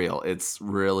really for real. It's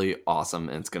really awesome,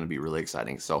 and it's going to be really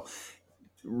exciting. So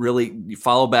really, you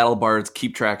follow Battlebards,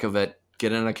 keep track of it,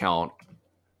 get an account,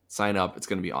 sign up. It's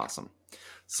going to be awesome.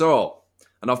 So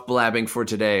enough blabbing for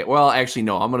today. Well, actually,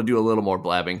 no, I'm going to do a little more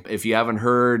blabbing. If you haven't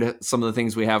heard some of the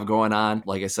things we have going on,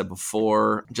 like I said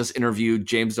before, just interviewed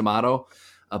James D'Amato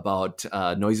about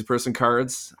Noisy Person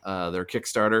cards, their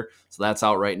Kickstarter. So that's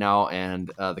out right now, and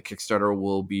the Kickstarter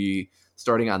will be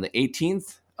starting on the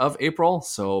 18th of April.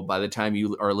 So by the time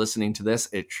you are listening to this,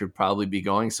 it should probably be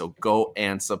going. So go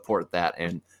and support that.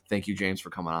 And thank you, James, for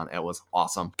coming on. It was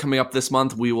awesome. Coming up this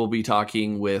month, we will be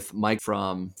talking with Mike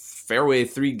from Fairway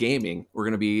 3 Gaming. We're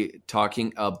going to be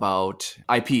talking about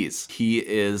IPs. He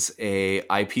is a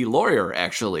IP lawyer,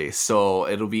 actually, so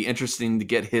it'll be interesting to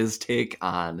get his take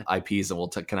on IPs, and we'll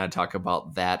kind of talk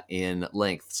about that in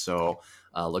length. So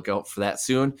look out for that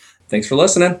soon. Thanks for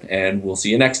listening, and we'll see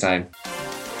you next time.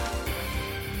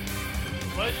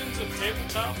 Legends of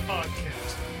Tabletop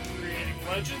Podcast. Creating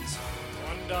legends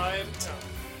one die at a time.